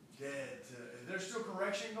dead to. If there's still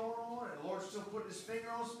correction going on and the Lord's still putting his finger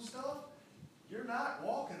on some stuff, you're not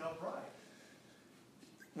walking upright.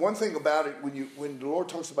 One thing about it, when the Lord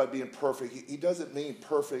talks about being perfect, he doesn't mean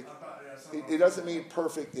perfect. He doesn't mean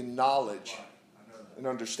perfect in knowledge and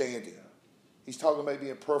understanding. He's talking about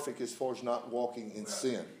being perfect as far as not walking in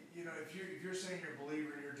sin. If you're saying you're a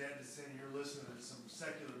believer and you're dead to sin, you're listening to some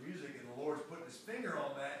secular music, and the Lord's putting his finger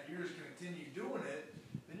on that, and you're just going to continue doing it,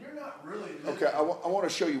 then you're not really living. Okay, I want to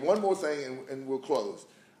show you one more thing, and we'll close.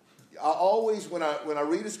 I always, when I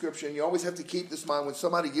read a scripture, and you always have to keep this in mind, when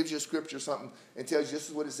somebody gives you a scripture or something and tells you this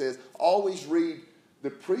is what it says, always read the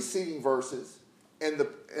preceding verses and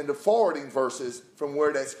the forwarding verses from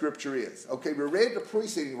where that scripture is. Okay, we read the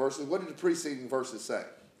preceding verses. What did the preceding verses say?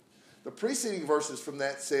 The preceding verses from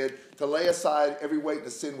that said to lay aside every weight and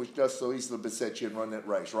the sin which does so easily beset you and run that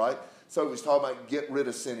race, right? So it was talking about get rid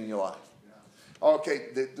of sin in your life. Okay,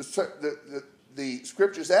 the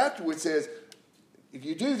scriptures afterwards says, if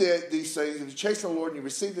you do these things, if you chasten the Lord and you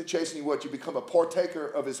receive the chastening, you become a partaker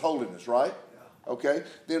of his holiness, right? Yeah. Okay.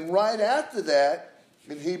 Then right after that,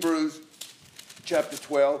 in Hebrews chapter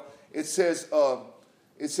 12, it says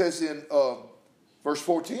in verse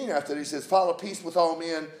 14 after that, he says, follow peace with all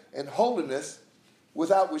men and holiness,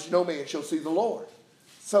 without which no man shall see the Lord.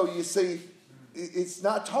 So you see, it's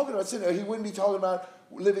not talking about sin. He wouldn't be talking about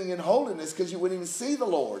living in holiness because you wouldn't even see the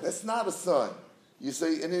Lord. That's not a son. You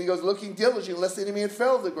see, and then he goes, looking diligently, lest any man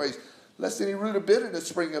fail of the grace, lest any root of bitterness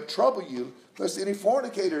spring up trouble you, lest any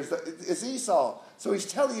fornicators, as Esau. So he's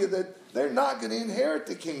telling you that they're not going to inherit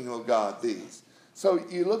the kingdom of God, these. So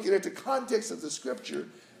you look at the context of the scripture,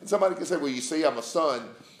 and somebody can say, well, you see, I'm a son,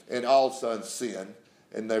 and all sons sin,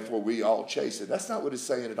 and therefore we all chasten. That's not what he's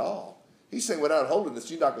saying at all. He's saying without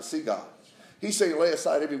holiness, you're not going to see God. He's saying lay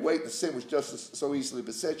aside every weight and the sin which just so easily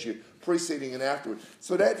besets you, preceding and afterward.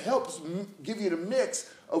 So that helps give you the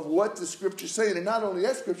mix of what the Scripture's saying. And not only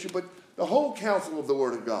that Scripture, but the whole counsel of the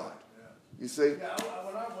Word of God. You see? Yeah,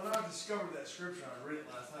 when I discovered that Scripture, I read it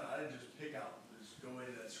last night, I didn't just pick out, just go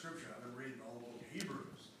into that Scripture. I've been reading the whole book of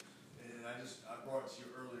Hebrews. And I brought it to you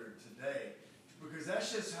earlier today. Because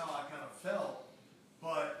that's just how I kind of felt.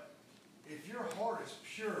 But if your heart is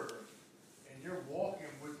pure and you're walking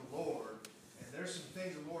with the Lord, there's some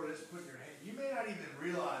things the Lord has put in your hand. You may not even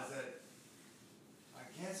realize that. I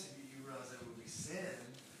guess if you realize that it would be sin.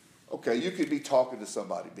 Okay, you could be talking to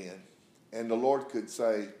somebody, Ben, and the Lord could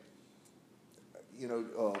say,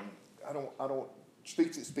 I don't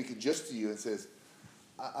speaking just to you, and says,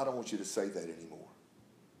 I don't want you to say that anymore.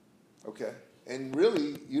 Okay, and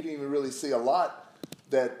really, you didn't even really see a lot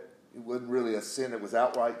that it wasn't really a sin that was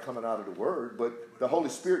outright coming out of the Word, but the Holy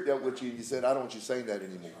Spirit dealt with you, and you said, I don't want you saying that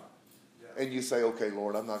anymore. And you say, okay,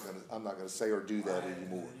 Lord, I'm not going to say or do that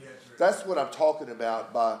anymore. That's what I'm talking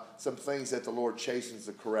about by some things that the Lord chastens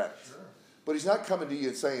to correct. Sure. But he's not coming to you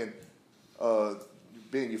and saying,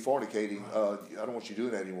 being you fornicating, I don't want you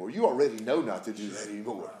doing that anymore. You already know not to do that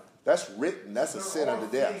anymore. Right. That's written. That's a sin unto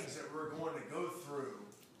death. There are things that we're going to go through,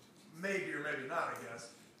 maybe or maybe not, I guess.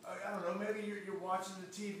 I don't know, maybe you're watching the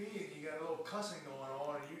TV and you got a little cussing going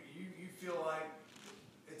on and you feel like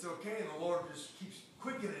it's okay and the Lord just keeps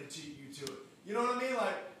quickening you to it. You know what I mean?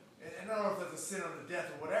 Like, and I don't know if that's a sin unto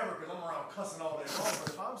death or whatever, because I'm around cussing all day long,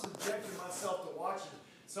 but if I'm subjecting myself to watching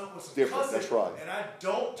something with some cussing, that's right, and I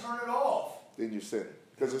don't turn it off, then you're sinning.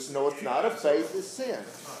 Because it's not of faith is sin.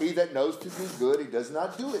 He that knows to do good, he does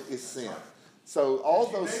not do it, is sin. So all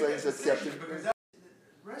But you those made things that are kept decision in. because the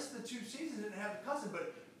rest of the 2 seasons didn't have the cussing,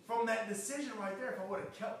 but from that decision right there, if I would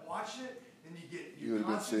have kept watching it, then you get You your would have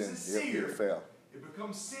been conscience sin. is Yep, you'd have seared. fell. It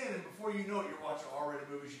becomes sin, and before you know it, you're watching R-rated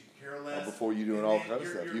movies. You care less. Before you're doing and all then kinds of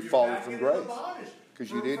you're- stuff. you're- You've you're fallen back from into grace. bondage.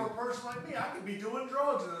 'Cause you For didn't. a person like me, I could be doing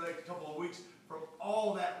drugs in the next couple of weeks from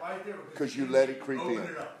all that right there. Because you let it creep opened in.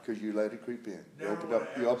 it up. Because you let it creep in. You Never opened would've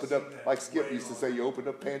up. You ever opened seen up. that Like Skip way used to on. say, you opened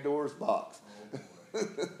up Pandora's box. Oh, boy.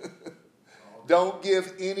 Don't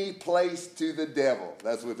give any place to the devil.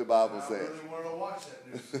 That's what the Bible I says. really want to watch that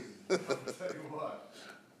new season. I'll tell you what.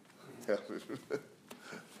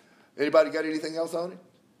 Anybody got anything else on it?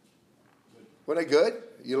 Were they good?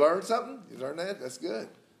 You learned something? You learned that? That's good.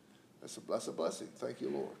 That's a blessing. Thank you,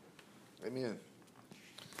 Lord. Amen.